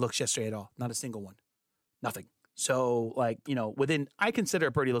no birdie looks yesterday at all. Not a single one. Nothing. So, I consider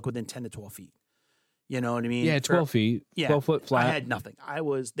a birdie look within 10 to 12 feet. You know what I mean? Yeah, 12 feet. Yeah, 12 foot flat. I had nothing.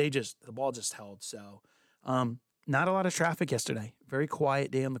 The ball just held. So, not a lot of traffic yesterday. Very quiet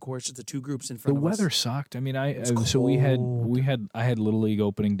day on the course. Just the 2 groups in front of us. The weather sucked. I mean, I had Little League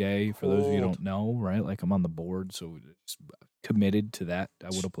opening day. For those of you who don't know, right? Like, I'm on the board, so just committed to that. I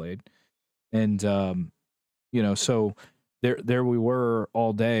would have played. And, so there we were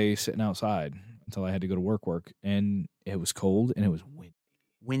all day sitting outside until I had to go to work, and it was cold and it was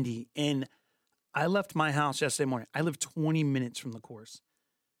windy. And I left my house yesterday morning. I live 20 minutes from the course,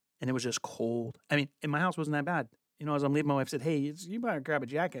 and it was just cold. I mean, and my house wasn't that bad. You know, as I'm leaving, my wife said, "Hey, you better grab a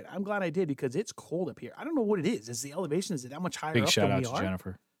jacket." I'm glad I did because it's cold up here. I don't know what it is. Is the elevation? Is it that much higher Big up shout than out we to are?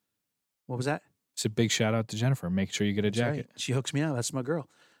 Jennifer. What was that? It's a big shout out to Jennifer. Make sure you get a That's jacket. right. She hooks me up. That's my girl.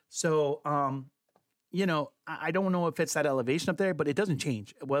 So, you know, I don't know if it's that elevation up there, but it doesn't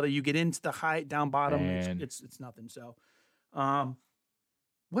change whether you get into the height, down, bottom. Man. It's nothing. So,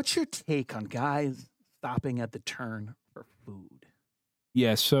 what's your take on guys stopping at the turn for food?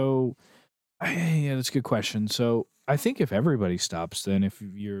 Yeah, so yeah, that's a good question. So I think if everybody stops, then if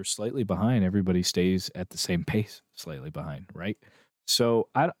you're slightly behind, everybody stays at the same pace, slightly behind, right? So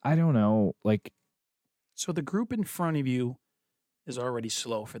I don't know, like, So the group in front of you is already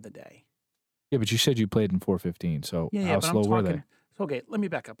slow for the day. yeah, but you said you played in 4:15, so Yeah, how but slow I'm were talking. they? So, okay, let me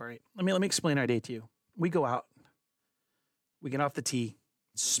back up. All right, let me explain our day to you. We go out, we get off the tee,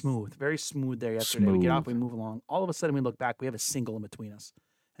 smooth, very smooth there yesterday. We get off, we Smooth. move along. All of a sudden, we look back, we have a single in between us,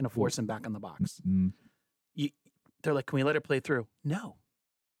 and a foursome back in the box. Mm, They're like, "Can we let her play through?" No,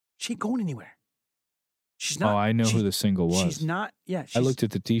 she ain't going anywhere. She's oh, not. I know who the single was. She's not. Yeah, I looked at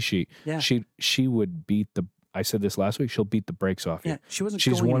the tee sheet. Yeah. She would beat the. I said this last week. She'll beat the brakes off you. Yeah, she wasn't.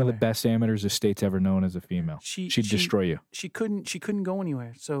 She's going one of the anywhere. best amateurs the state's ever known as a female. She'd destroy you. She couldn't go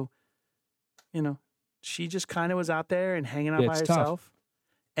anywhere. So, you know, she just kind of was out there and hanging out Yeah, by it's tough. herself.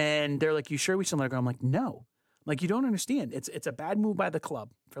 And they're like, "You sure we should let her go?" I'm like, "No." I'm like, you don't understand. It's a bad move by the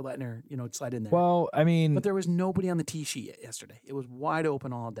club for letting her, you know, slide in there. Well, I mean, but there was nobody on the tee sheet yesterday. It was wide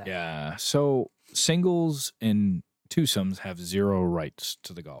open all day. yeah. So singles and twosomes have zero rights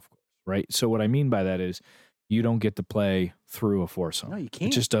to the golf course, right? So what I mean by that is you don't get to play through a foursome. No, you It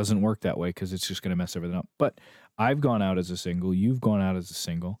can't. just doesn't work that way because it's just going to mess everything up. But I've gone out as a single. You've gone out as a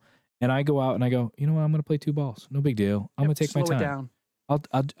single. And I go out and I go, you know what? I'm going to play 2 balls. No big deal. I'm going to take my Slow it time. down.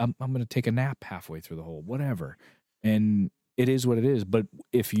 I'm going to take a nap halfway through the hole, whatever. And it is what it is. But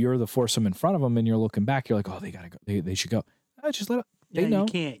if you're the foursome in front of them and you're looking back, you're like, oh, they got to go. They should go. Just let it. They know. You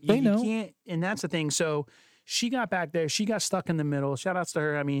can't. They know. You can't. And that's the thing. So she got back there. She got stuck in the middle. Shout outs to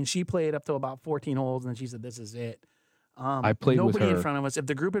her. I mean, she played up to about 14 holes, and then she said, "This is it." I played with nobody her. in front of us. If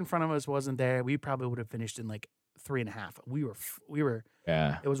the group in front of us wasn't there, we probably would have finished in like 3.5. We were.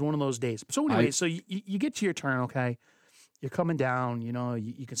 Yeah. It was one of those days. So anyway, so you get to your turn. Okay, you're coming down. You know,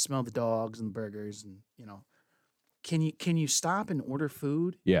 you can smell the dogs and the burgers, and you know, can you stop and order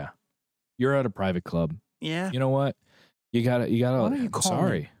food? Yeah. You're at a private club. Yeah. You know what? You gotta. Why don't you call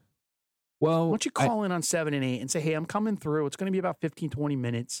sorry. in? Well, Why don't you call in on 7 and 8 and say, "Hey, I'm coming through. It's going to be about 15, 20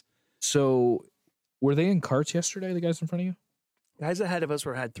 minutes." So, were they in carts yesterday? The guys in front of you? Guys ahead of us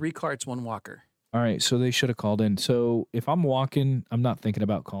had 3 carts, 1 walker. All right. So they should have called in. So if I'm walking, I'm not thinking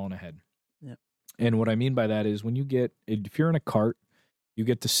about calling ahead. Yep. And what I mean by that is if you're in a cart, you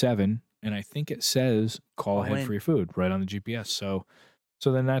get to 7, and I think it says call ahead for your food right on the GPS. So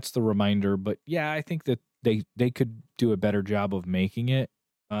then that's the reminder. But yeah, I think that they could do a better job of making it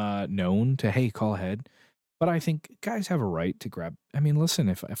known to, hey, call ahead. But I think guys have a right to grab. I mean, listen,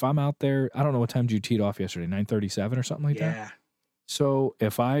 if I'm out there, I don't know what time you teed off yesterday, 9:37 or something like that. Yeah. So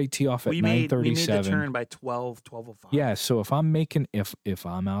if I tee off at 9:37, we made the turn by 12:05. yeah. So if I'm making if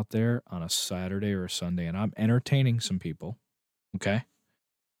I'm out there on a Saturday or a Sunday and I'm entertaining some people, okay,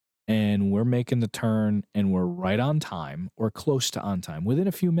 and we're making the turn and we're right on time or close to on time within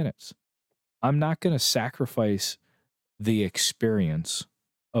a few minutes, I'm not going to sacrifice the experience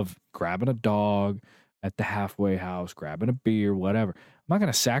of grabbing a dog at the halfway house, grabbing a beer, whatever. I'm not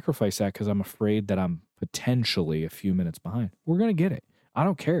going to sacrifice that because I'm afraid that I'm potentially a few minutes behind. We're going to get it. I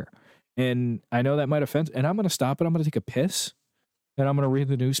don't care. And I know that might offend, and I'm going to stop it. I'm going to take a piss, and I'm going to read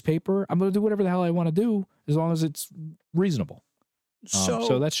the newspaper. I'm going to do whatever the hell I want to do as long as it's reasonable.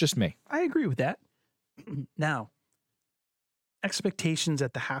 So that's just me. I agree with that. Now, expectations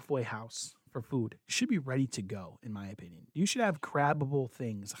at the halfway house for food should be ready to go, in my opinion. You should have grabbable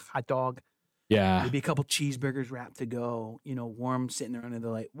things, a hot dog, Yeah. maybe a couple cheeseburgers wrapped to go, you know, warm sitting there under the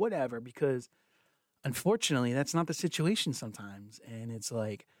light, whatever, because unfortunately, that's not the situation sometimes. And it's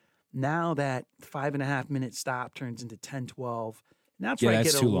like now that 5.5 minute stop turns into 10, 12. And that's where I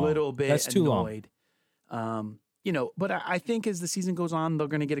get a little bit That's too long. annoyed. You know, but I think as the season goes on, they're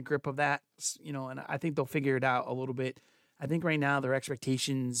going to get a grip of that, you know, and I think they'll figure it out a little bit. I think right now their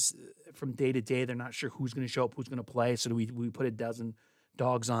expectations from day to day, they're not sure who's going to show up, who's going to play. So do we put a dozen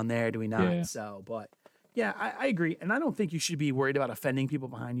dogs on there? Do we not? Yeah. So, but yeah, I agree. And I don't think you should be worried about offending people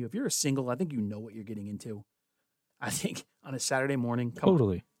behind you. If you're a single, I think you know what you're getting into. I think on a Saturday morning, come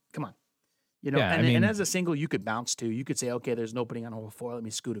on. You know, Yeah, and as a single, you could bounce too. You could say, okay, there's an opening on hole 4. Let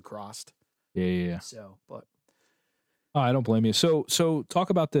me scoot across. Yeah. So, but Oh, I don't blame you. So talk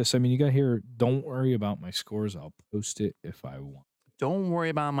about this. I mean, you got here. Don't worry about my scores. I'll post it if I want. Don't worry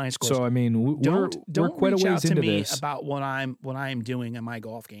about my scores. So I mean, we're quite a reach ways out to into me this. about what I'm doing in my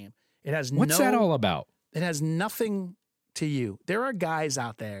golf game. It has What's that all about? It has nothing to you. There are guys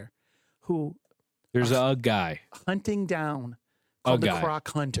out there who There's a guy hunting down called the Croc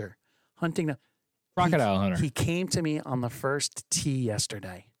Hunter. Hunting down. Crocodile Hunter. He came to me on the first tee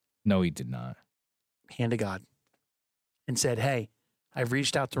yesterday. No, he did not. Hand to God. And said, hey, I've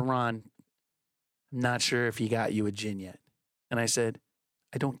reached out to Ron. I'm not sure if he got you a gin yet. And I said,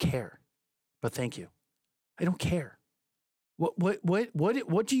 I don't care, but thank you. I don't care.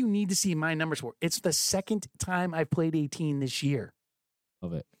 What do you need to see my numbers for? It's the second time I've played 18 this year.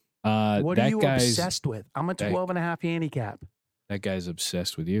 Love it. What are you obsessed with? I'm a 12.5 handicap. That guy's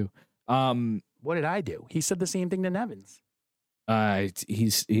obsessed with you. What did I do? He said the same thing to Nevins.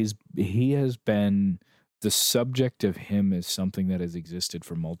 He has been the subject of him is something that has existed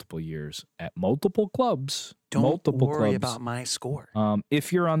for multiple years at multiple clubs. Don't worry about my score.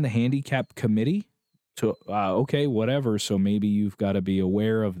 If you're on the handicap committee, so okay, whatever. So maybe you've got to be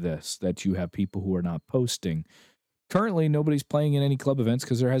aware of this, that you have people who are not posting. Currently, nobody's playing in any club events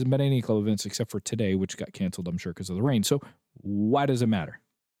because there hasn't been any club events except for today, which got canceled, I'm sure, because of the rain. So why does it matter?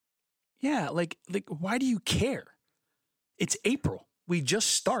 Yeah, like why do you care? It's April. We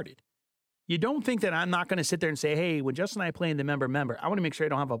just started. You don't think that I'm not going to sit there and say, hey, when Justin and I play in the member, I want to make sure I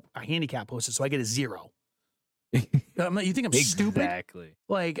don't have a handicap posted so I get a 0. You think I'm stupid? Exactly.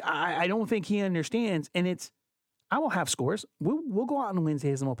 Like, I don't think he understands. And I will have scores. We'll go out on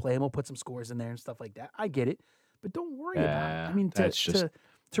Wednesdays and we'll play and we'll put some scores in there and stuff like that. I get it. But don't worry about it. I mean,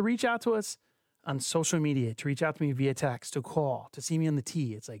 to reach out to us on social media, to reach out to me via text, to call, to see me on the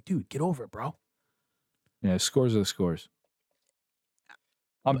tee, it's like, dude, get over it, bro. Yeah, scores are the scores.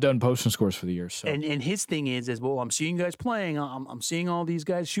 I'm done posting scores for the year. So. And his thing is, well, I'm seeing you guys playing. I'm seeing all these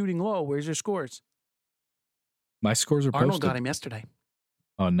guys shooting low. Where's your scores? My scores are Arnold posted. got him yesterday.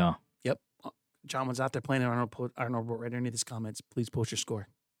 Oh, no. Yep. John was out there playing. Arnold wrote right underneath his comments, please post your score.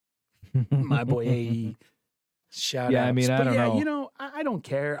 My boy, AE. Shout out. Yeah, I mean, I don't know. You know, I don't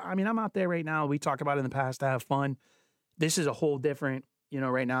care. I mean, I'm out there right now. We talked about it in the past to have fun. This is a whole different,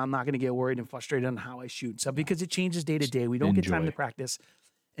 right now I'm not going to get worried and frustrated on how I shoot stuff because it changes day to day. We don't get time to practice.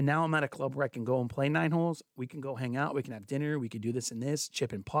 And now I'm at a club where I can go and play 9 holes. We can go hang out. We can have dinner. We can do this and this,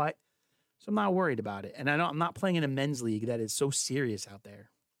 chip and putt. So I'm not worried about it. And I'm not playing in a men's league that is so serious out there.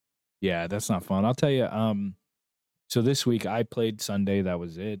 Yeah, that's not fun. I'll tell you. So this week I played Sunday. That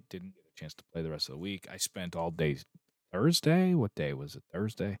was it. Didn't get a chance to play the rest of the week. I spent all day Thursday. What day was it?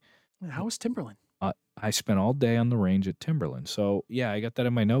 Thursday. How was Timberland? I spent all day on the range at Timberland. So yeah, I got that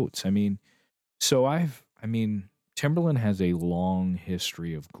in my notes. I mean, Timberland has a long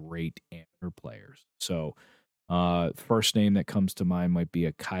history of great amateur players. So first name that comes to mind might be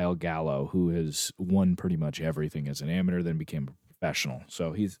a Kyle Gallo, who has won pretty much everything as an amateur, then became a professional.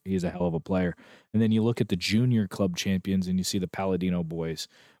 So he's a hell of a player. And then you look at the junior club champions and you see the Palladino boys,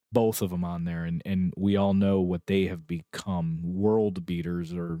 both of them on there. And we all know what they have become, world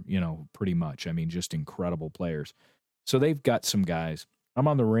beaters or, pretty much. I mean, just incredible players. So they've got some guys. I'm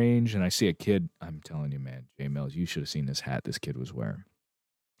on the range and I see a kid. I'm telling you, man, Jay Mills, you should have seen this hat this kid was wearing.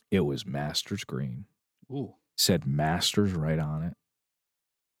 It was Masters green. Ooh. Said Masters right on it.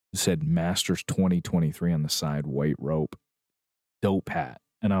 It said Masters 2023 on the side, white rope, dope hat.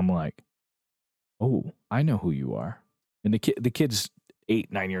 And I'm like, oh, I know who you are. And the kid's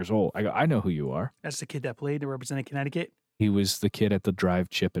 8-9 years old. I know who you are. That's the kid that played to represent Connecticut. He was the kid at the drive,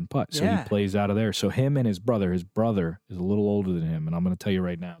 chip, and putt. So yeah. He plays out of there. So him and his brother is a little older than him. And I'm going to tell you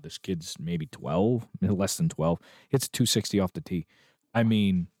right now, this kid's maybe 12, less than 12. It's 260 off the tee. I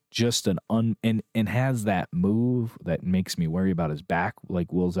mean, just and has that move that makes me worry about his back,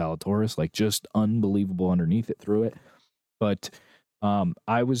 like Will Zalatoris, like just unbelievable underneath it, through it. But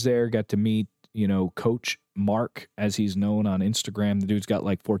I was there, got to meet, Coach Mark, as he's known on Instagram. The dude's got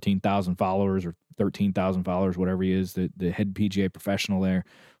like 14,000 followers or 13,000 followers, whatever he is, the head PGA professional there,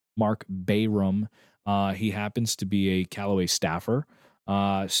 Mark Bayram. He happens to be a Callaway staffer.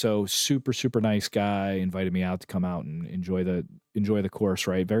 So super, super nice guy. Invited me out to come out and enjoy the course,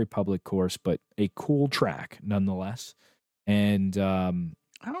 right? Very public course, but a cool track nonetheless. And I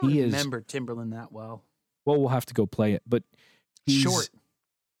don't remember Timberland that well. Well, we'll have to go play it, but he's short.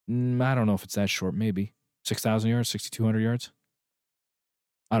 I don't know if it's that short. Maybe 6,000 yards, 6,200 yards.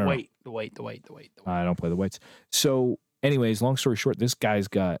 I don't know. The weight. I don't play the weights. So anyways, long story short, this guy's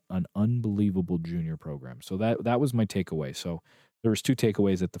got an unbelievable junior program. So that was my takeaway. So there was 2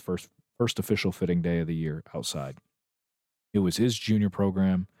 takeaways at the first official fitting day of the year outside. It was his junior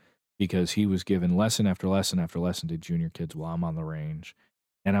program. because he was given lesson after lesson after lesson to junior kids while I'm on the range.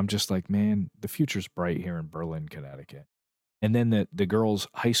 And I'm just like, man, the future's bright here in Berlin, Connecticut. And then the girls'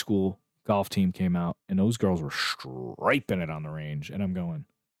 high school golf team came out, and those girls were striping it on the range. And I'm going,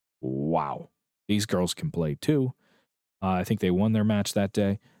 wow, these girls can play too. I think they won their match that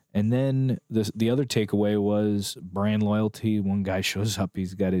day. And then the other takeaway was brand loyalty. One guy shows up,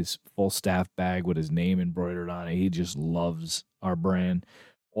 he's got his full staff bag with his name embroidered on it. He just loves our brand.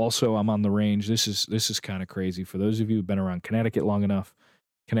 Also, I'm on the range. This is kind of crazy. For those of you who've been around Connecticut long enough,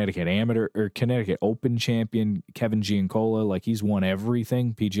 Connecticut amateur or Connecticut Open champion Kevin Giancola, like he's won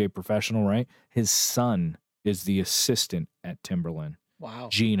everything, PGA professional, right? His son is the assistant at Timberland. Wow.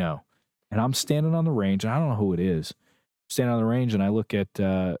 Gino. And I'm standing on the range, and I don't know who it is. Standing on the range, and I look at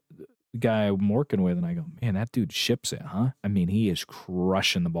the guy I'm working with, and I go, man, that dude ships it, huh? I mean, he is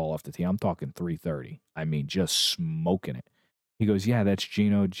crushing the ball off the tee. I'm talking 330. I mean, just smoking it. He goes, yeah, that's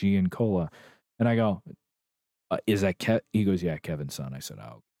Gino Giancola. And I go, is that Kev? He goes, yeah, Kevin's son. I said,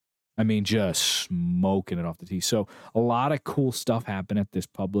 oh. I mean, just smoking it off the tee. So a lot of cool stuff happened at this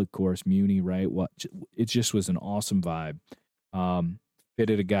public course, Muni, right? It just was an awesome vibe.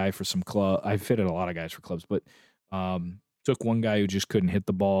 Fitted a guy for some club. I fitted a lot of guys for clubs, but took one guy who just couldn't hit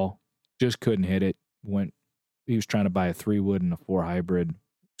the ball, just couldn't hit it. He was trying to buy a 3-wood and a 4 hybrid.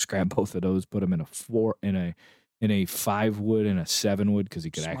 Scrapped both of those, put him in a 5-wood and a 7-wood because he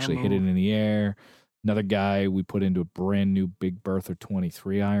could actually hit it in the air. Another guy we put into a brand new Big Bertha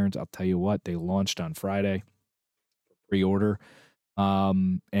 23 irons. I'll tell you what, they launched on Friday, pre-order.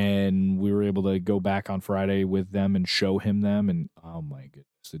 And we were able to go back on Friday with them and show him them. And oh my goodness,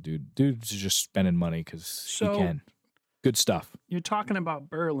 the dude's just spending money because he can. Good stuff. You're talking about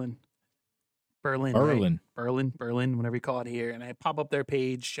Berlin, right? Berlin, whatever you call it here. And I pop up their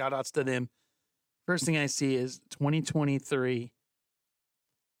page. Shout outs to them. First thing I see is 2023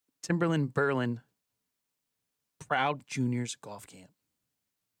 Timberland Berlin Proud Juniors Golf Camp.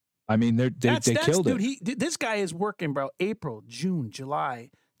 I mean, they killed it. This guy is working, bro. April, June, July,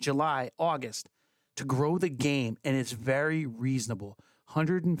 August to grow the game, and it's very reasonable.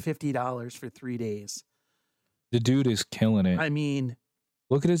 $150 for 3 days. The dude is killing it. I mean,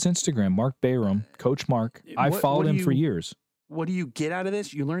 look at his Instagram, Mark Bayram, Coach Mark. I followed him for years. What do you get out of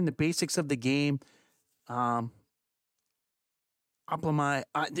this? You learn the basics of the game. I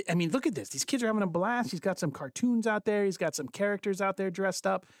mean, look at this. These kids are having a blast. He's got some cartoons out there. He's got some characters out there dressed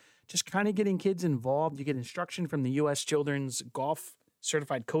up. Just kind of getting kids involved. You get instruction from the U.S. Children's Golf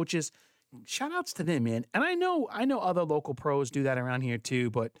Certified Coaches. Shout outs to them, man. And I know other local pros do that around here too,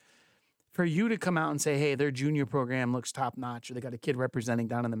 but for you to come out and say, hey, their junior program looks top notch, or they got a kid representing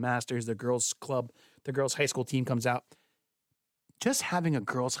down in the Masters, the girls club, the girls high school team comes out. Just having a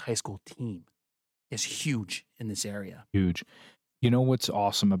girls high school team is huge in this area. Huge. You know what's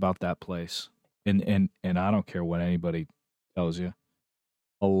awesome about that place? And I don't care what anybody tells you.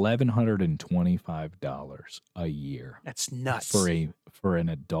 $1,125 a year. That's nuts. For an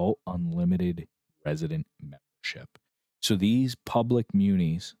adult unlimited resident membership. So these public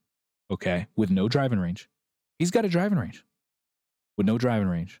munis, okay, with no driving range. He's got a driving range. With no driving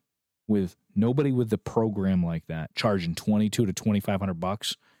range. With nobody with the program like that, charging $2,200 to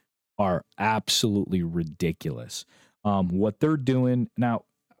 $2,500 are absolutely ridiculous. What they're doing now,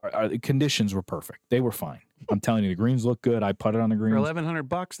 the conditions were perfect. They were fine. I'm telling you, the greens look good. I putted on the greens. For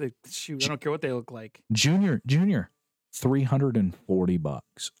 $1,100, shoot, I don't care what they look like. Junior, $340.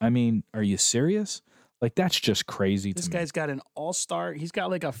 I mean, are you serious? Like, that's just crazy to me. This guy's got an all-star. He's got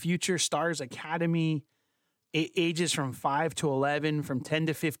like a Future Stars Academy, ages from 5 to 11, from 10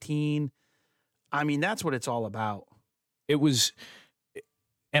 to 15. I mean, that's what it's all about. It was,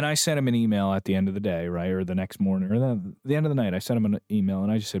 and I sent him an email at the end of the day, right, or the next morning, or the end of the night. I sent him an email,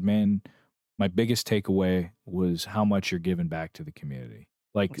 and I just said, man, my biggest takeaway was how much you're giving back to the community.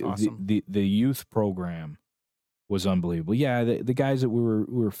 Like, awesome. the youth program was unbelievable. Yeah, the guys that we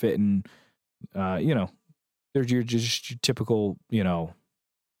were fitting, they're just your typical,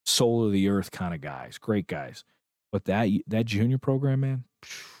 soul of the earth kind of guys, great guys. But that junior program, man,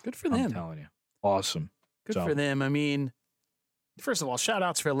 good for them. I'm telling you, awesome. Good for them. I mean, first of all, shout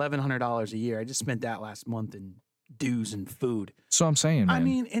outs for $1,100 a year. I just spent that last month in dues and food. So I'm saying, man. I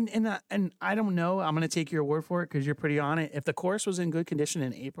mean, and I don't know. I'm going to take your word for it because you're pretty on it. If the course was in good condition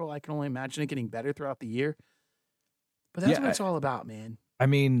in April, I can only imagine it getting better throughout the year. But that's what it's all about, man. I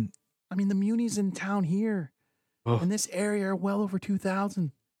mean, the munis in town here in this area are well over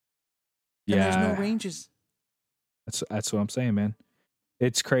 2,000. Yeah, there's no ranges. That's what I'm saying, man.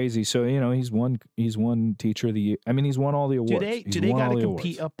 It's crazy. So he's won teacher of the year. I mean, he's won all the awards. Do they got to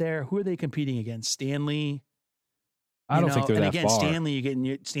compete up there? Who are they competing against? Stanley. I don't think they're and that again, far.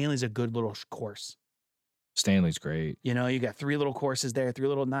 Stanley's a good little course. Stanley's great. You got 3 little courses there, 3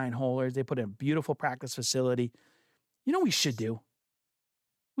 little 9-holers. They put in a beautiful practice facility. You know what we should do?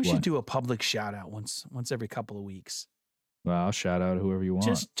 We should do a public shout out once every couple of weeks. Well, I'll shout out whoever you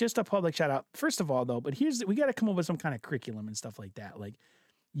want. Just a public shout out. First of all, though, but we got to come up with some kind of curriculum and stuff like that. Like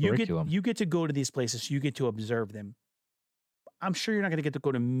you get to go to these places, you get to observe them. I'm sure you're not going to get to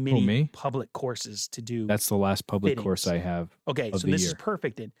go to many public courses to do. That's the last public fittings. Course I have. Okay, so this is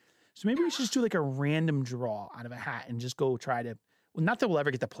perfect then. So maybe we should just do like a random draw out of a hat and just go try to. Well, not that we'll ever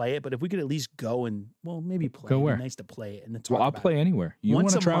get to play it, but if we could at least go and maybe play. Go where? It'd be nice to play it and then talk I'll about play it. anywhere. You want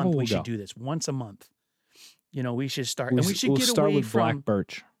to travel? Month, we'll we go. should do this once a month. We should start, We'll and we should get start away with from Black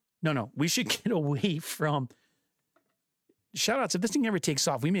Birch. No, we should get away from shout outs. If this thing ever takes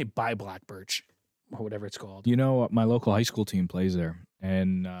off, we may buy Black Birch or whatever it's called. My local high school team plays there,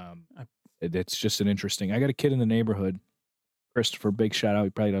 and it's just an interesting. I got a kid in the neighborhood, Christopher. Big shout out. He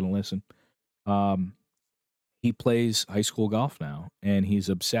probably doesn't listen. He plays high school golf now, and he's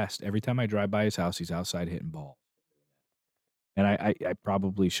obsessed. Every time I drive by his house, he's outside hitting balls. And I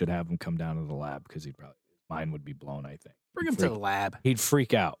probably should have him come down to the lab because his mind would be blown. I think Bring him to the lab. He'd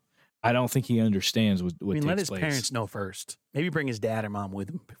freak out. I don't think he understands what takes let his place. Parents know first. Maybe bring his dad or mom with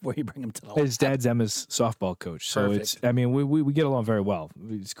him before you bring him to the lab. His dad's Emma's softball coach, so Perfect. it's. I mean, we get along very well.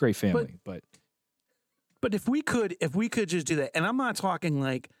 It's a great family, but if we could just do that, and I'm not talking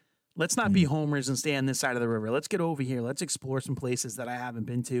like, let's not be homers and stay on this side of the river. Let's get over here. Let's explore some places that I haven't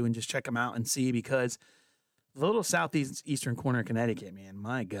been to and just check them out and see, because the little southeastern corner of Connecticut, man,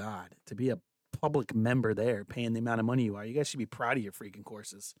 my God, to be a public member there, paying the amount of money you are, you guys should be proud of your freaking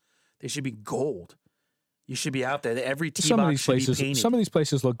courses. They should be gold. You should be out there. Every tee box should be painted. Some of these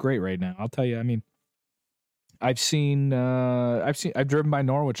places look great right now. I'll tell you. I mean, I've driven by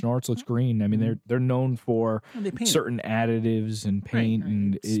Norwich. Norwich looks green. I mean, they're known for certain additives and paint,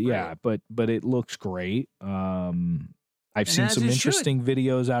 and but it looks great. I've seen some interesting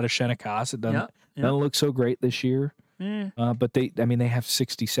videos out of Shinnecock. It doesn't look so great this year. But they have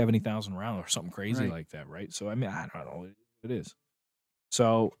 60, 70,000 rounds or something crazy like that, right? So I mean, I don't know. It is.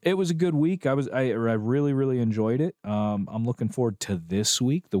 So it was a good week. I really, really enjoyed it. I'm looking forward to this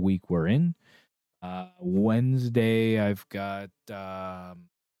week, the week we're in. Wednesday, I've got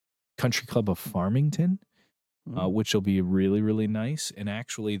Country Club of Farmington, which will be really, really nice. And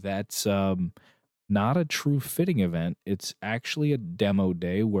actually, that's not a true fitting event. It's actually a demo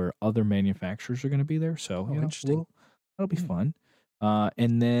day where other manufacturers are going to be there. So interesting. That'll be fun.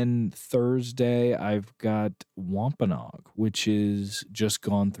 And then Thursday, I've got Wampanoag, which is just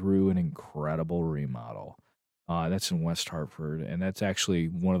gone through an incredible remodel. That's in West Hartford, and that's actually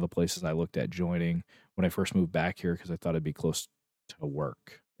one of the places I looked at joining when I first moved back here because I thought it'd be close to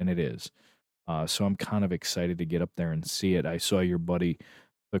work, and it is. So I'm kind of excited to get up there and see it. I saw your buddy,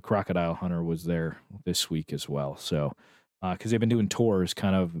 the Crocodile Hunter, was there this week as well. So because they've been doing tours,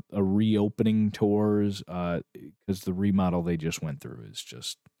 kind of a reopening tours, because the remodel they just went through is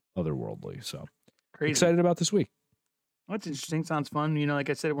just otherworldly. So crazy. Excited about this week. Well, that's interesting. Sounds fun. Like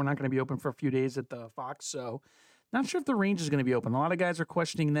I said, we're not going to be open for a few days at the Fox, so not sure if the range is going to be open. A lot of guys are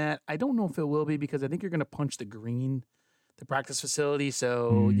questioning that. I don't know if it will be because I think you're going to punch the green, the practice facility,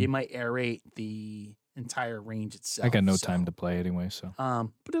 so you might aerate the entire range itself. I got no time to play anyway, so.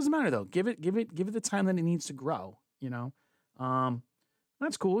 But it doesn't matter though. Give it the time that it needs to grow.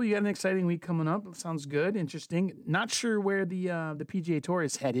 That's cool. You got an exciting week coming up. Sounds good. Interesting. Not sure where the PGA Tour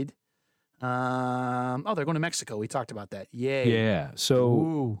is headed. They're going to Mexico. We talked about that. Yay. Yeah.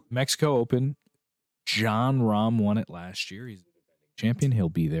 So Mexico Open. Jon Rahm won it last year. He's the champion. He'll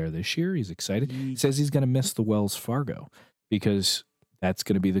be there this year. He's excited. He says he's going to miss the Wells Fargo because that's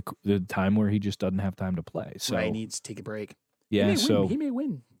going to be the time where he just doesn't have time to play. So he needs to take a break. Yeah. He may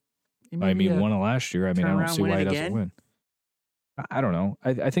win. Won it last year. I mean, I don't see why he doesn't win. I don't know.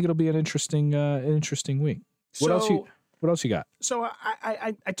 I think it'll be an interesting week. What else you got? So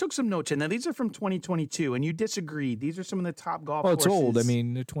I took some notes, and now these are from 2022, and you disagreed. These are some of the top golf courses. Well, it's old. I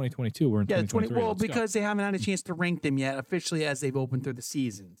mean, 2022. We're in 2023. Because they haven't had a chance to rank them yet officially as they've opened through the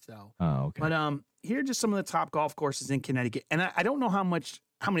season. So, okay. But here are just some of the top golf courses in Connecticut, and I don't know how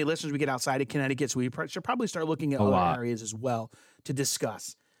many listeners we get outside of Connecticut, so we should probably start looking at other areas as well to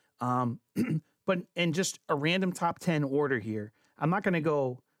discuss. But in just a random top 10 order here, I'm not going to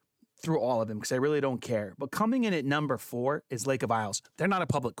go through all of them because I really don't care. But coming in at number 4 is Lake of Isles. They're not a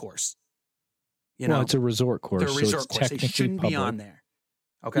public course. It's a resort course. They're a resort course. They shouldn't be on there.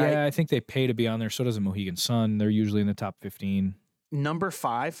 Okay. Yeah, I think they pay to be on there. So does Mohegan Sun. They're usually in the top 15. Number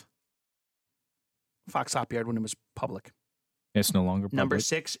 5, Fox Hop Yard when it was public. It's no longer public. Number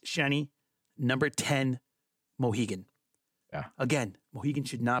 6, Shenny. Number 10, Mohegan. Yeah. Again, Mohegan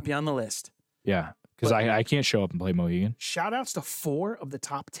should not be on the list. Yeah, because I can't show up and play Mohegan. Shout outs to 4 of the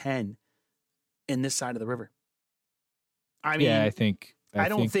top 10 in this side of the river. I mean, Yeah, I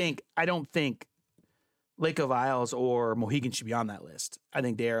don't think Lake of Isles or Mohegan should be on that list. I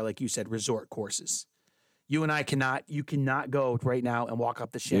think they are, like you said, resort courses. You and I you cannot go right now and walk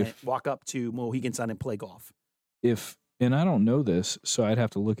up to Mohegan Sun and play golf. And I don't know this, so I'd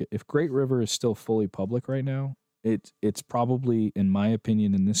have to look at if Great River is still fully public right now. It's probably, in my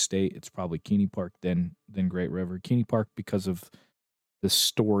opinion, in this state, it's probably Keeney Park then Great River. Keeney Park because of the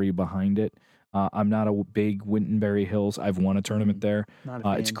story behind it. I'm not a big Wintonberry Hills. I've won a tournament there.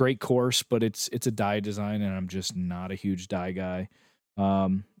 It's a great course, but it's a die design, and I'm just not a huge die guy,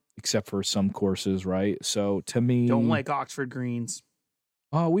 except for some courses, right? So to me, don't like Oxford greens.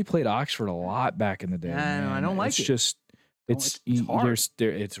 Oh, we played Oxford a lot back in the day. I don't like it. It's hard.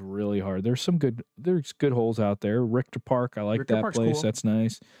 It's really hard. There's good holes out there. Richter Park, I like Richter that Park's place. cool. That's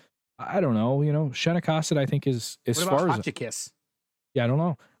nice. I don't know. Shinnecockett, I think is as what far about as Hotchkiss? Yeah, I don't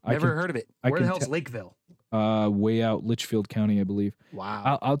know. Never heard of it. Where the hell's Lakeville? Way out Litchfield County, I believe.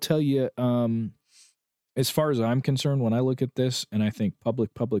 Wow. I'll tell you. As far as I'm concerned, when I look at this and I think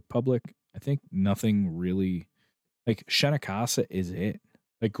public, I think nothing really like Shinnecockett is it.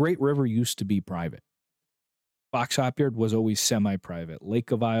 Like Great River used to be private. Fox Hopyard was always semi-private.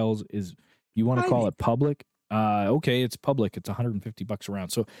 Lake of Isles is, you want to call it public? Okay, it's public. It's $150 a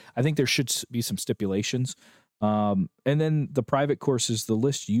round. So I think there should be some stipulations. And then the private courses, the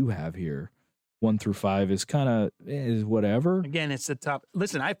list you have here, 1 through 5 is kind of is whatever. Again, it's the top.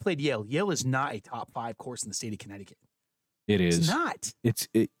 Listen, I've played Yale. Yale is not a top 5 course in the state of Connecticut. It is It's not. It's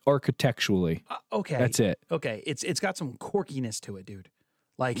architecturally. Okay. That's it. Okay. It's got some quirkiness to it, dude.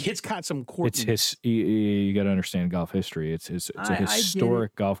 Like it's got some quirkiness. You got to understand golf history. It's a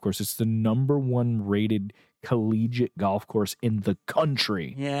historic golf course. It's the #1 rated collegiate golf course in the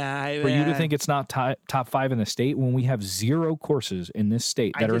country. Yeah. For you to think it's not top 5 in the state when we have 0 courses in this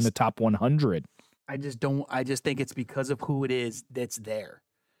state that are in the top 100. I just think it's because of who it is that's there.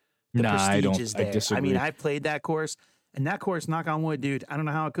 The prestige is there. I disagree. I mean, I played that course, and that course, knock on wood, dude, I don't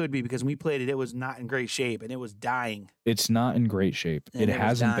know how it could be because when we played it, it was not in great shape and it was dying. It's not in great shape. And it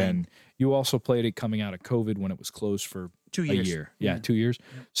hasn't been. You also played it coming out of COVID when it was closed for 2 years. A year. Yeah, 2 years.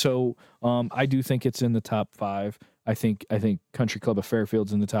 Yeah. So I do think it's in the top 5. I think Country Club of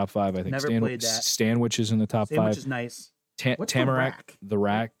Fairfield's in the top 5. I think Stanwich is in the top 5. Stanwich is nice. Tamarack,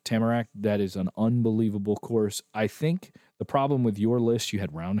 Tamarack, that is an unbelievable course. I think the problem with your list, you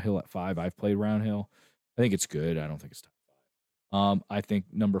had Round Hill at 5. I've played Round Hill. I think it's good. I don't think it's top 5. I think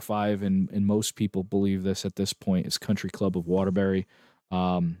number 5, and most people believe this at this point, is Country Club of Waterbury.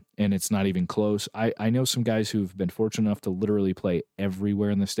 And it's not even close. I know some guys who've been fortunate enough to literally play everywhere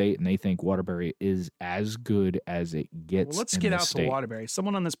in the state, and they think Waterbury is as good as it gets. Well, let's get out to Waterbury.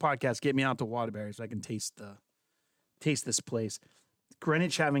 Someone on this podcast, get me out to Waterbury so I can taste this place.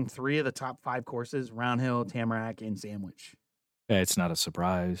 Greenwich having 3 of the top 5 courses: Round Hill, Tamarack, and Sandwich. It's not a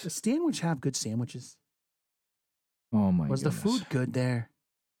surprise. Does Sandwich have good sandwiches? Oh my! Was goodness. the food good there?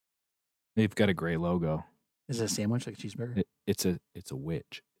 They've got a great logo. Is it a sandwich like a cheeseburger? It's a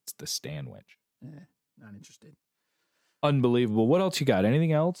witch. It's the Stanwich. Not interested. Unbelievable. What else you got?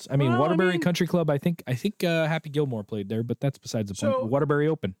 Anything else? I mean, Waterbury Country Club. I think Happy Gilmore played there, but that's besides the point. Waterbury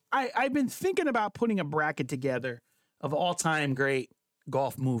Open. I've been thinking about putting a bracket together of all-time great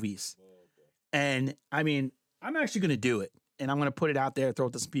golf movies, and I mean, I'm actually going to do it, and I'm going to put it out there, throw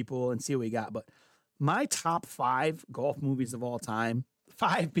it to some people, and see what we got. But my top 5 golf movies of all time,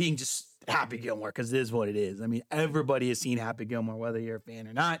 5 being just Happy Gilmore, because it is what it is. I mean, everybody has seen Happy Gilmore, whether you're a fan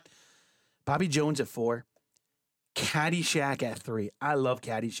or not. Bobby Jones at 4. Caddyshack at 3. I love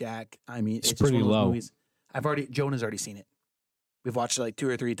Caddyshack. I mean, it's pretty low. Movies. Jonah's already seen it. We've watched it like 2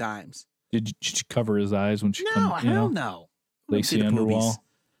 or 3 times. Did she cover his eyes when she hell no. Lacey Underwall.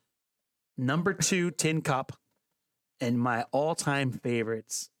 Number 2, Tin Cup. And my all-time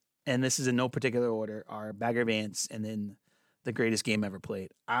favorites, and this is in no particular order, are Bagger Vance and then The Greatest Game Ever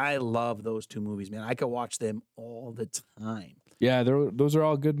Played. I love those 2 movies, man. I could watch them all the time. Yeah, those are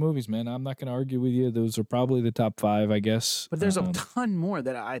all good movies, man. I'm not going to argue with you. Those are probably the top 5, I guess. But there's a ton more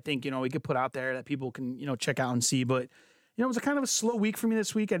that I think, we could put out there that people can, check out and see. But, it was a kind of a slow week for me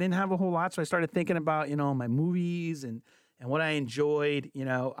this week. I didn't have a whole lot. So I started thinking about, my movies and what I enjoyed.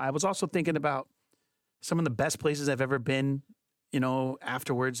 I was also thinking about some of the best places I've ever been,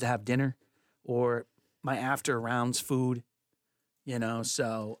 afterwards to have dinner or my after rounds food.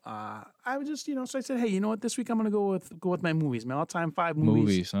 So I was just, so I said, hey, you know what? This week I'm going to go with my movies, my all-time 5 movies.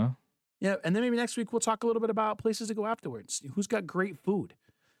 Movies, huh? Yeah, and then maybe next week we'll talk a little bit about places to go afterwards. Who's got great food?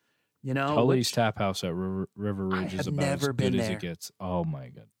 You know, Tully's Tap House at River Ridge is have about never as been good as there. it gets. Oh my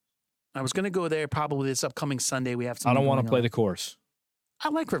god! I was going to go there probably this upcoming Sunday. We have some. I don't want to play the course. I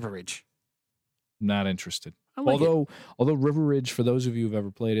like River Ridge. Not interested. I like although River Ridge, for those of you who've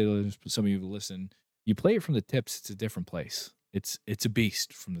ever played it, some of you who listen, you play it from the tips. It's a different place. It's a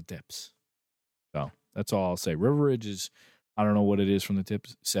beast from the tips. So that's all I'll say. River Ridge is, I don't know what it is from the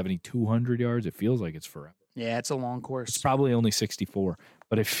tips, 7,200 yards. It feels like it's forever. Yeah, it's a long course. It's probably only 64,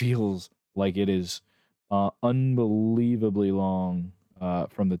 but it feels like it is unbelievably long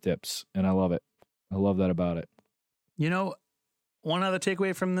from the tips, and I love it. I love that about it. You know, one other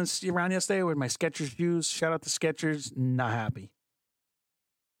takeaway from this round yesterday with my Skechers shoes. Shout out to Skechers. Not happy.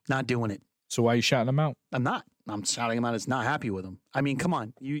 Not doing it. So why are you shouting them out? I'm not. I'm shouting him out as not happy with him. I mean, come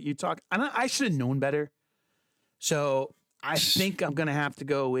on. You talk. I should have known better. So I think I'm going to have to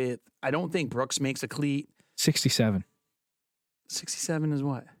go with, I don't think Brooks makes a cleat. 67. 67 is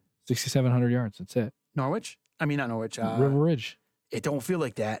what? 6,700 yards. That's it. Norwich? I mean, not Norwich. River Ridge. It don't feel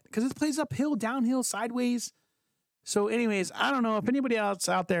like that because it plays uphill, downhill, sideways. So anyways, I don't know if anybody else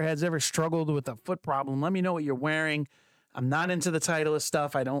out there has ever struggled with a foot problem. Let me know what you're wearing. I'm not into the Titleist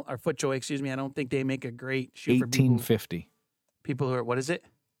stuff. or FootJoy, excuse me. I don't think they make a great shoe for $1,850. people who are, what is it?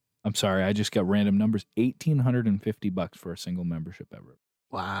 I'm sorry, I just got random numbers. $1,850 for a single membership ever.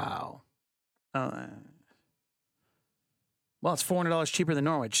 Wow. Well, it's $400 cheaper than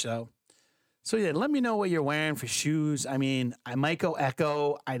Norwich. So yeah, let me know what you're wearing for shoes. I mean, I might go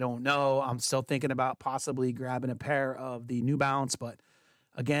Echo. I don't know. I'm still thinking about possibly grabbing a pair of the New Balance, but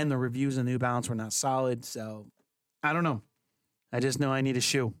again, the reviews of New Balance were not solid. So I don't know. I just know I need a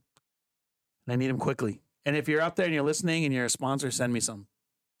shoe, and I need them quickly. And if you're out there and you're listening and you're a sponsor, send me some.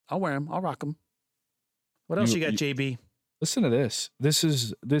 I'll wear them. I'll rock them. What else you got, JB? Listen to this.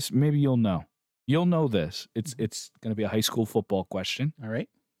 This maybe you'll know. You'll know this. It's going to be a high school football question. All right.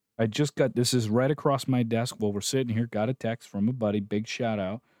 I just got, this is right across my desk while we're sitting here. Got a text from a buddy. Big shout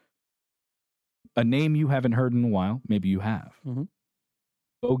out. A name you haven't heard in a while. Maybe you have. Mm-hmm.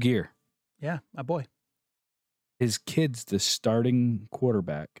 Bo Gear. Yeah, my boy. His kid's the starting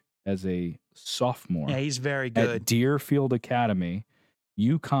quarterback as a sophomore. Yeah, he's very good. At Deerfield Academy.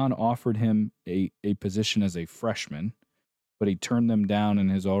 UConn offered him a position as a freshman, but he turned them down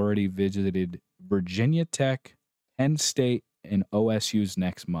and has already visited Virginia Tech, Penn State, and OSU's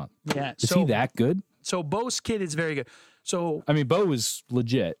next month. Yeah. Is he that good? So Bo's kid is very good. So I mean, Bo is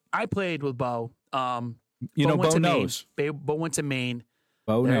legit. I played with Bo. Bo knows. Bo went to Maine.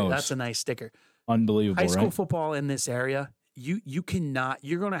 Bo knows. That's a nice sticker. Unbelievable, High school right? football in this area, you cannot,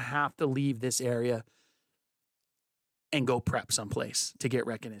 you're going to have to leave this area and go prep someplace to get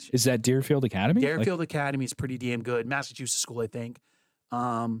recognition. Is that Deerfield Academy? Deerfield Academy is pretty damn good. Massachusetts school, I think.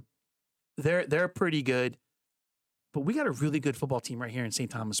 They're pretty good. But we got a really good football team right here in St.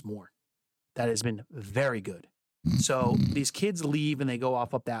 Thomas More that has been very good. So these kids leave and they go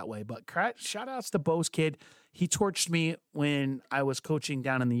off up that way. But shout outs to Bo's kid. He torched me when I was coaching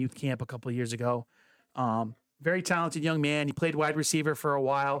down in the youth camp a couple of years ago. Very talented young man. He played wide receiver for a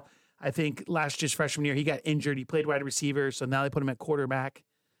while. I think last year's freshman year, he got injured. He played wide receiver, so now they put him at quarterback.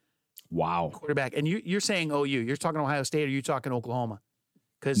 Wow. Quarterback. And you're saying OU. You're talking Ohio State, or you're talking Oklahoma?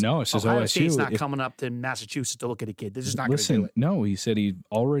 Because no, it says Ohio OSU. State's not coming up to Massachusetts to look at a kid. They're just not going to do it. No, he said he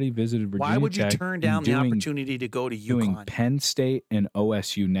already visited Virginia Tech. Why would you turn down the opportunity to go to UConn? Doing Penn State and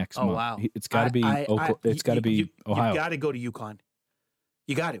OSU next month. Wow. It's got to be Ohio. You've got to go to UConn.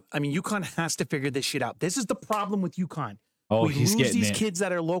 You got to. I mean, UConn has to figure this shit out. This is the problem with UConn. Oh, we lose these kids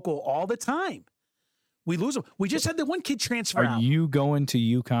that are local all the time. We lose them. We just had the one kid transfer out. Are you going to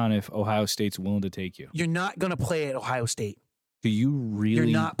UConn if Ohio State's willing to take you? You're not going to play at Ohio State. Do you really? You're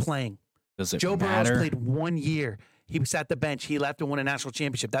not playing. Does it Joe matter? Burrow's played 1 year. He was at the bench. He left and won a national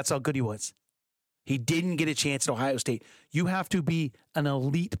championship. That's how good he was. He didn't get a chance at Ohio State. You have to be an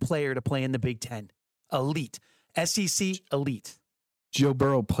elite player to play in the Big Ten. Elite. SEC, elite. Joe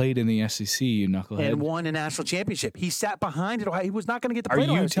Burrow played in the SEC, you knucklehead. And won a national championship. He sat behind it. He was not going to get to play.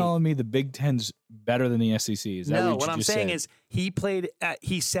 Are you telling me the Big Ten's better than the SEC? Is that no, what I'm saying is he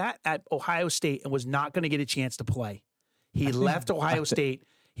sat at Ohio State and was not going to get a chance to play. He left Ohio State.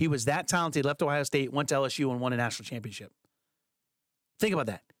 He was that talented. He left Ohio State, went to LSU, and won a national championship. Think about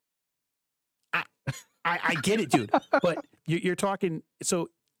that. I get it, dude. But you're talking so.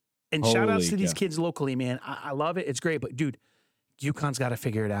 And shout outs to these kids locally, man. I love it. It's great. But dude, UConn's got to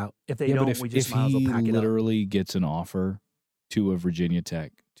figure it out. If they don't, we just might as well pack it up. If he literally gets an offer to a Virginia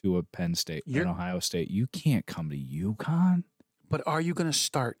Tech, to a Penn State, and Ohio State, you can't come to UConn. But are you going to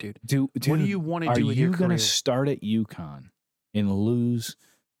start, dude? Dude, what do you want to do with your career? Are you going to start at UConn and lose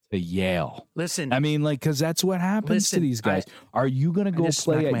to Yale. Listen, I mean, like, because that's what happens to these guys. Are you going to go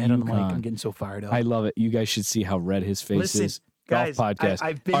play at my head on the mic. I'm UConn? getting so fired up. I love it. You guys should see how red his face is. Guys, Golf podcast.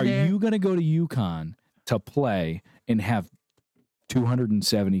 I've been Are there. you going to go to UConn to play and have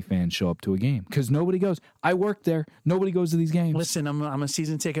 270 fans show up to a game? Because nobody goes. I work there. Nobody goes to these games. Listen, I'm a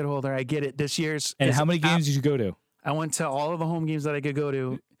season ticket holder. I get it. This year's. And how many games did you go to? I went to all of the home games that I could go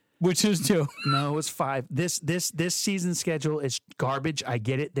to. Which is 2. No, it was 5. This season schedule is garbage. I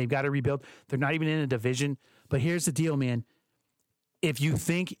get it. They've got to rebuild. They're not even in a division. But here's the deal, man. If you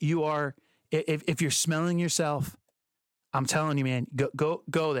think you are, if you're smelling yourself, I'm telling you, man, go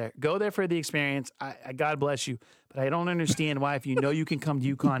there. Go there for the experience. I God bless you. But I don't understand why, if you know you can come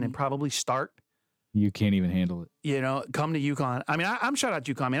to UConn and probably start, you can't even handle it. Come to UConn. I mean, I'm shout out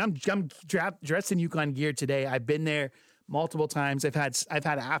to UConn, man. I'm dressed in UConn gear today. I've been there multiple times. I've had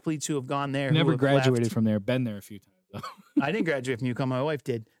athletes who have gone there. Never who have graduated left. from there. Been there a few times, though. I didn't graduate from UConn. My wife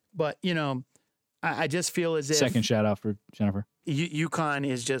did. But, I just feel as if Second shout out for Jennifer. UConn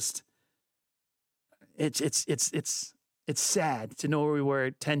is just, it's sad to know where we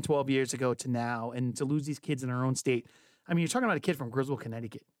were 10, 12 years ago to now, and to lose these kids in our own state. I mean, you're talking about a kid from Griswold,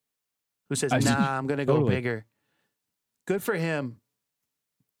 Connecticut, who says, I'm going to go bigger. Good for him.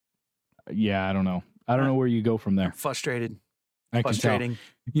 Yeah, I don't know. I don't know where you go from there. Frustrated. I can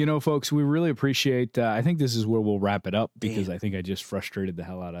tell. Folks, we really appreciate. I think this is where we'll wrap it up, because I think I just frustrated the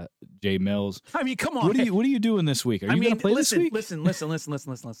hell out of Jay Mills. I mean, come on. What are you doing this week? Are you going to play this week? Listen.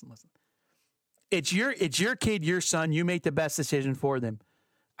 It's your kid, your son. You make the best decision for them.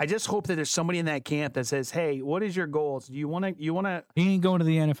 I just hope that there's somebody in that camp that says, "Hey, what is your goals? Do you want to? He ain't going to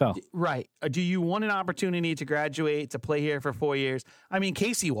the NFL, right? Do you want an opportunity to graduate, to play here for 4 years? I mean,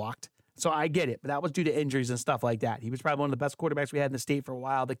 Casey walked. So I get it, but that was due to injuries and stuff like that. He was probably one of the best quarterbacks we had in the state for a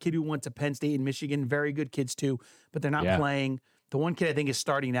while. The kid who went to Penn State and Michigan, very good kids too, but they're not playing. The one kid I think is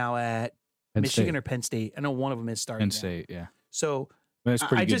starting now at Michigan or Penn State. I know one of them is starting. Penn State, yeah. So that's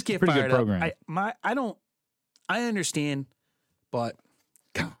pretty I good. just get pretty fired good program. up. I understand, but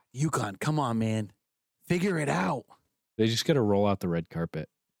God, UConn, come on, man, figure it out. They just got to roll out the red carpet.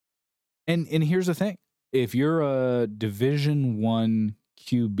 And here's the thing: if you're a Division I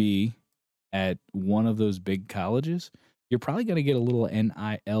QB at one of those big colleges, you're probably going to get a little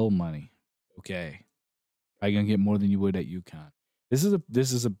NIL money. Okay. Probably going to get more than you would at UConn. This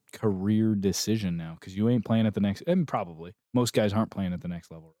is a career decision now, because you ain't playing at the next, and probably most guys aren't playing at the next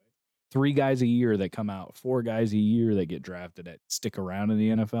level, right? 3 guys a year that come out, 4 guys a year that get drafted, that stick around in the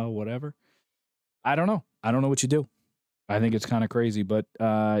NFL, whatever. I don't know. I don't know what you do. I think it's kind of crazy, but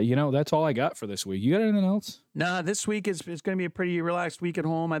that's all I got for this week. You got anything else? No, this week is going to be a pretty relaxed week at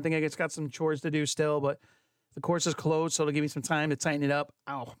home. I think I just got some chores to do still, but the course is closed, so it'll give me some time to tighten it up.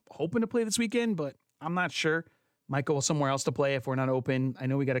 I'm hoping to play this weekend, but I'm not sure. Might go somewhere else to play if we're not open. I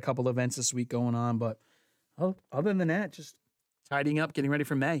know we got a couple events this week going on, but other than that, just tidying up, getting ready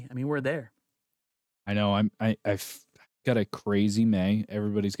for May. I mean, we're there. I know. I've got a crazy May.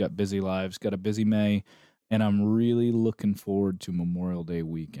 Everybody's got busy lives. Got a busy May. And I'm really looking forward to Memorial Day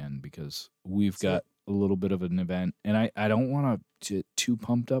weekend, because we've got a little bit of an event. And I don't want to get too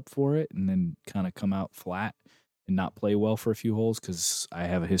pumped up for it and then kind of come out flat and not play well for a few holes, because I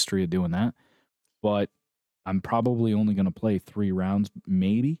have a history of doing that. But I'm probably only going to play 3 rounds,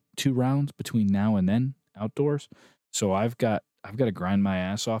 maybe 2 rounds between now and then outdoors. So I've got to grind my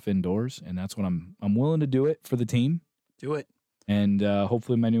ass off indoors, and that's what I'm willing to do it for the team. Do it. And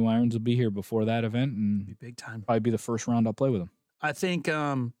hopefully my new irons will be here before that event, and be big time. Probably be the first round I'll play with them. I think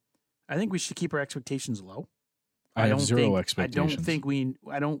we should keep our expectations low. I have zero expectations. I don't think we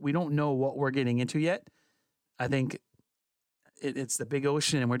don't know what we're getting into yet. I think it's the big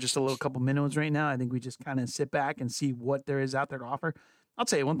ocean, and we're just a little couple minnows right now. I think we just kind of sit back and see what there is out there to offer. I'll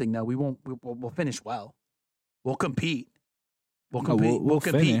tell you one thing, though. We'll finish well. We'll compete. We'll compete. We'll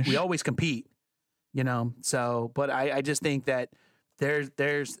compete. Finish. We always compete. So, but I just think that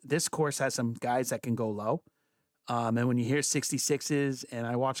there's this course has some guys that can go low. And when you hear 66s, and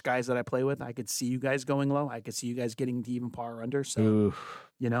I watch guys that I play with, I could see you guys going low. I could see you guys getting to even par or under. So, oof,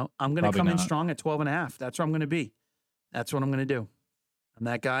 I'm going to come in strong at 12.5. That's where I'm going to be. That's what I'm going to do. I'm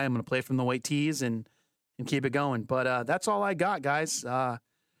that guy. I'm going to play from the white tees and keep it going. But that's all I got, guys.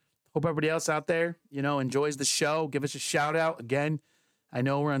 Hope everybody else out there, enjoys the show. Give us a shout out again. I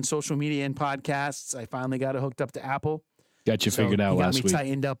know we're on social media and podcasts. I finally got it hooked up to Apple. Got you figured out last week. Got me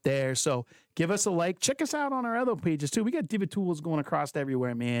tightened up there. So give us a like. Check us out on our other pages too. We got Diva Tools going across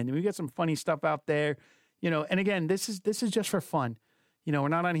everywhere, man. We got some funny stuff out there. And again, this is just for fun. We're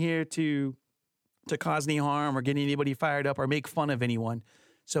not on here to cause any harm or get anybody fired up or make fun of anyone.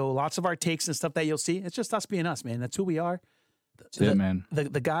 So lots of our takes and stuff that you'll see, it's just us being us, man. That's who we are. That's it, man.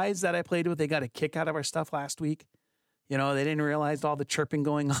 The guys that I played with, they got a kick out of our stuff last week. You know, they didn't realize all the chirping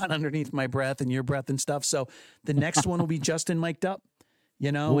going on underneath my breath and your breath and stuff. So the next one will be Justin mic'd up,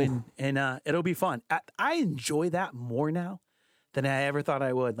 you know, and it'll be fun. I enjoy that more now than I ever thought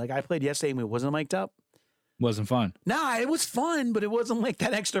I would. Like I played yesterday and it wasn't mic'd up. Wasn't fun. Nah, it was fun, but it wasn't like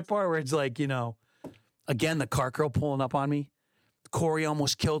that extra part where it's like, you know, again, the cart girl pulling up on me. Corey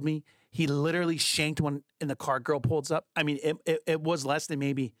almost killed me. He literally shanked one and the cart girl pulls up. I mean, it was less than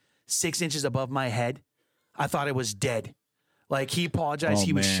maybe 6 inches above my head. I thought it was dead. Like he apologized.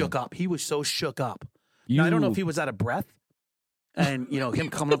 He was shook up. He was so shook up. Now, I don't know if he was out of breath and, you know, him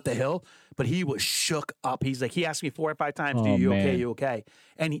coming up the hill, but he was shook up. He's like, he asked me 4 or 5 times, you okay? You okay?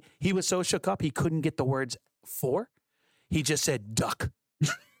 And he was so shook up, he couldn't get the words for. He just said, duck.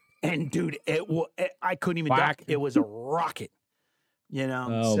 And dude, I couldn't even duck. It was a rocket, you know?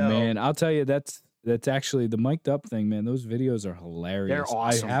 Oh, man. I'll tell you, that's actually the mic'd up thing, man. Those videos are hilarious. They're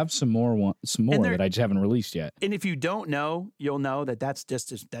awesome. I have some more that I just haven't released yet. And if you don't know, you'll know that that's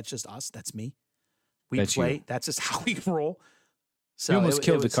just us. That's me. That's play. You. That's just how we roll. So you almost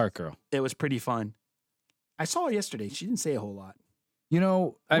killed the cart girl. It was pretty fun. I saw her yesterday. She didn't say a whole lot. You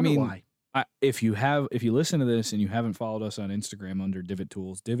know, I mean, why? If you listen to this and you haven't followed us on Instagram under Divot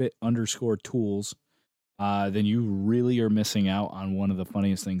Tools, Divot_tools, then you really are missing out on one of the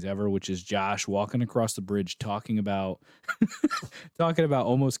funniest things ever, which is Josh walking across the bridge talking about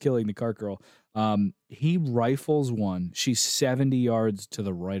almost killing the cart girl. He rifles one. She's 70 yards to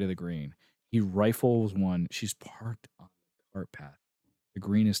the right of the green. He rifles one. She's parked on the cart path. The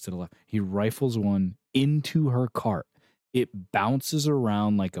green is to the left. He rifles one into her cart. It bounces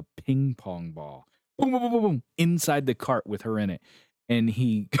around like a ping pong ball. Boom, boom, boom, boom, boom, inside the cart with her in it. And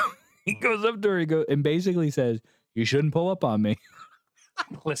he goes up to her and basically says, "You shouldn't pull up on me."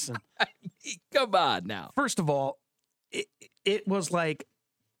 Listen. Come on now. First of all, it was a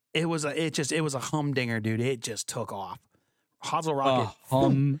humdinger, dude. It just took off. Hosel Rocket.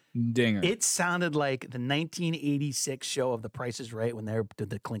 Humdinger. It sounded like the 1986 show of The Price is Right when they did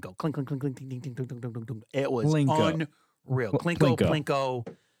the Klinko. Clink, clink, clink, clink, ding, ding, ding, ding, ding, ding, ding. It was unreal. Klinko, Plinko,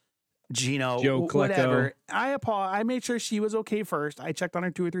 Gino, Joe whatever. I made sure she was okay first. I checked on her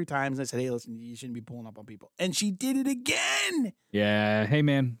 2 or 3 times. I said, hey, listen, you shouldn't be pulling up on people. And she did it again. Yeah. Hey,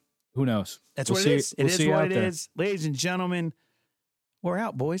 man. Who knows? That's what it is. It is what it is. Ladies and gentlemen, we're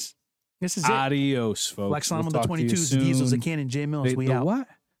out, boys. This is it. Adios, folks. Flex on with the 22s, the diesels, the Cannon, J Mills. We out. What?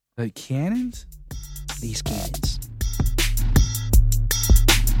 The cannons? These cannons.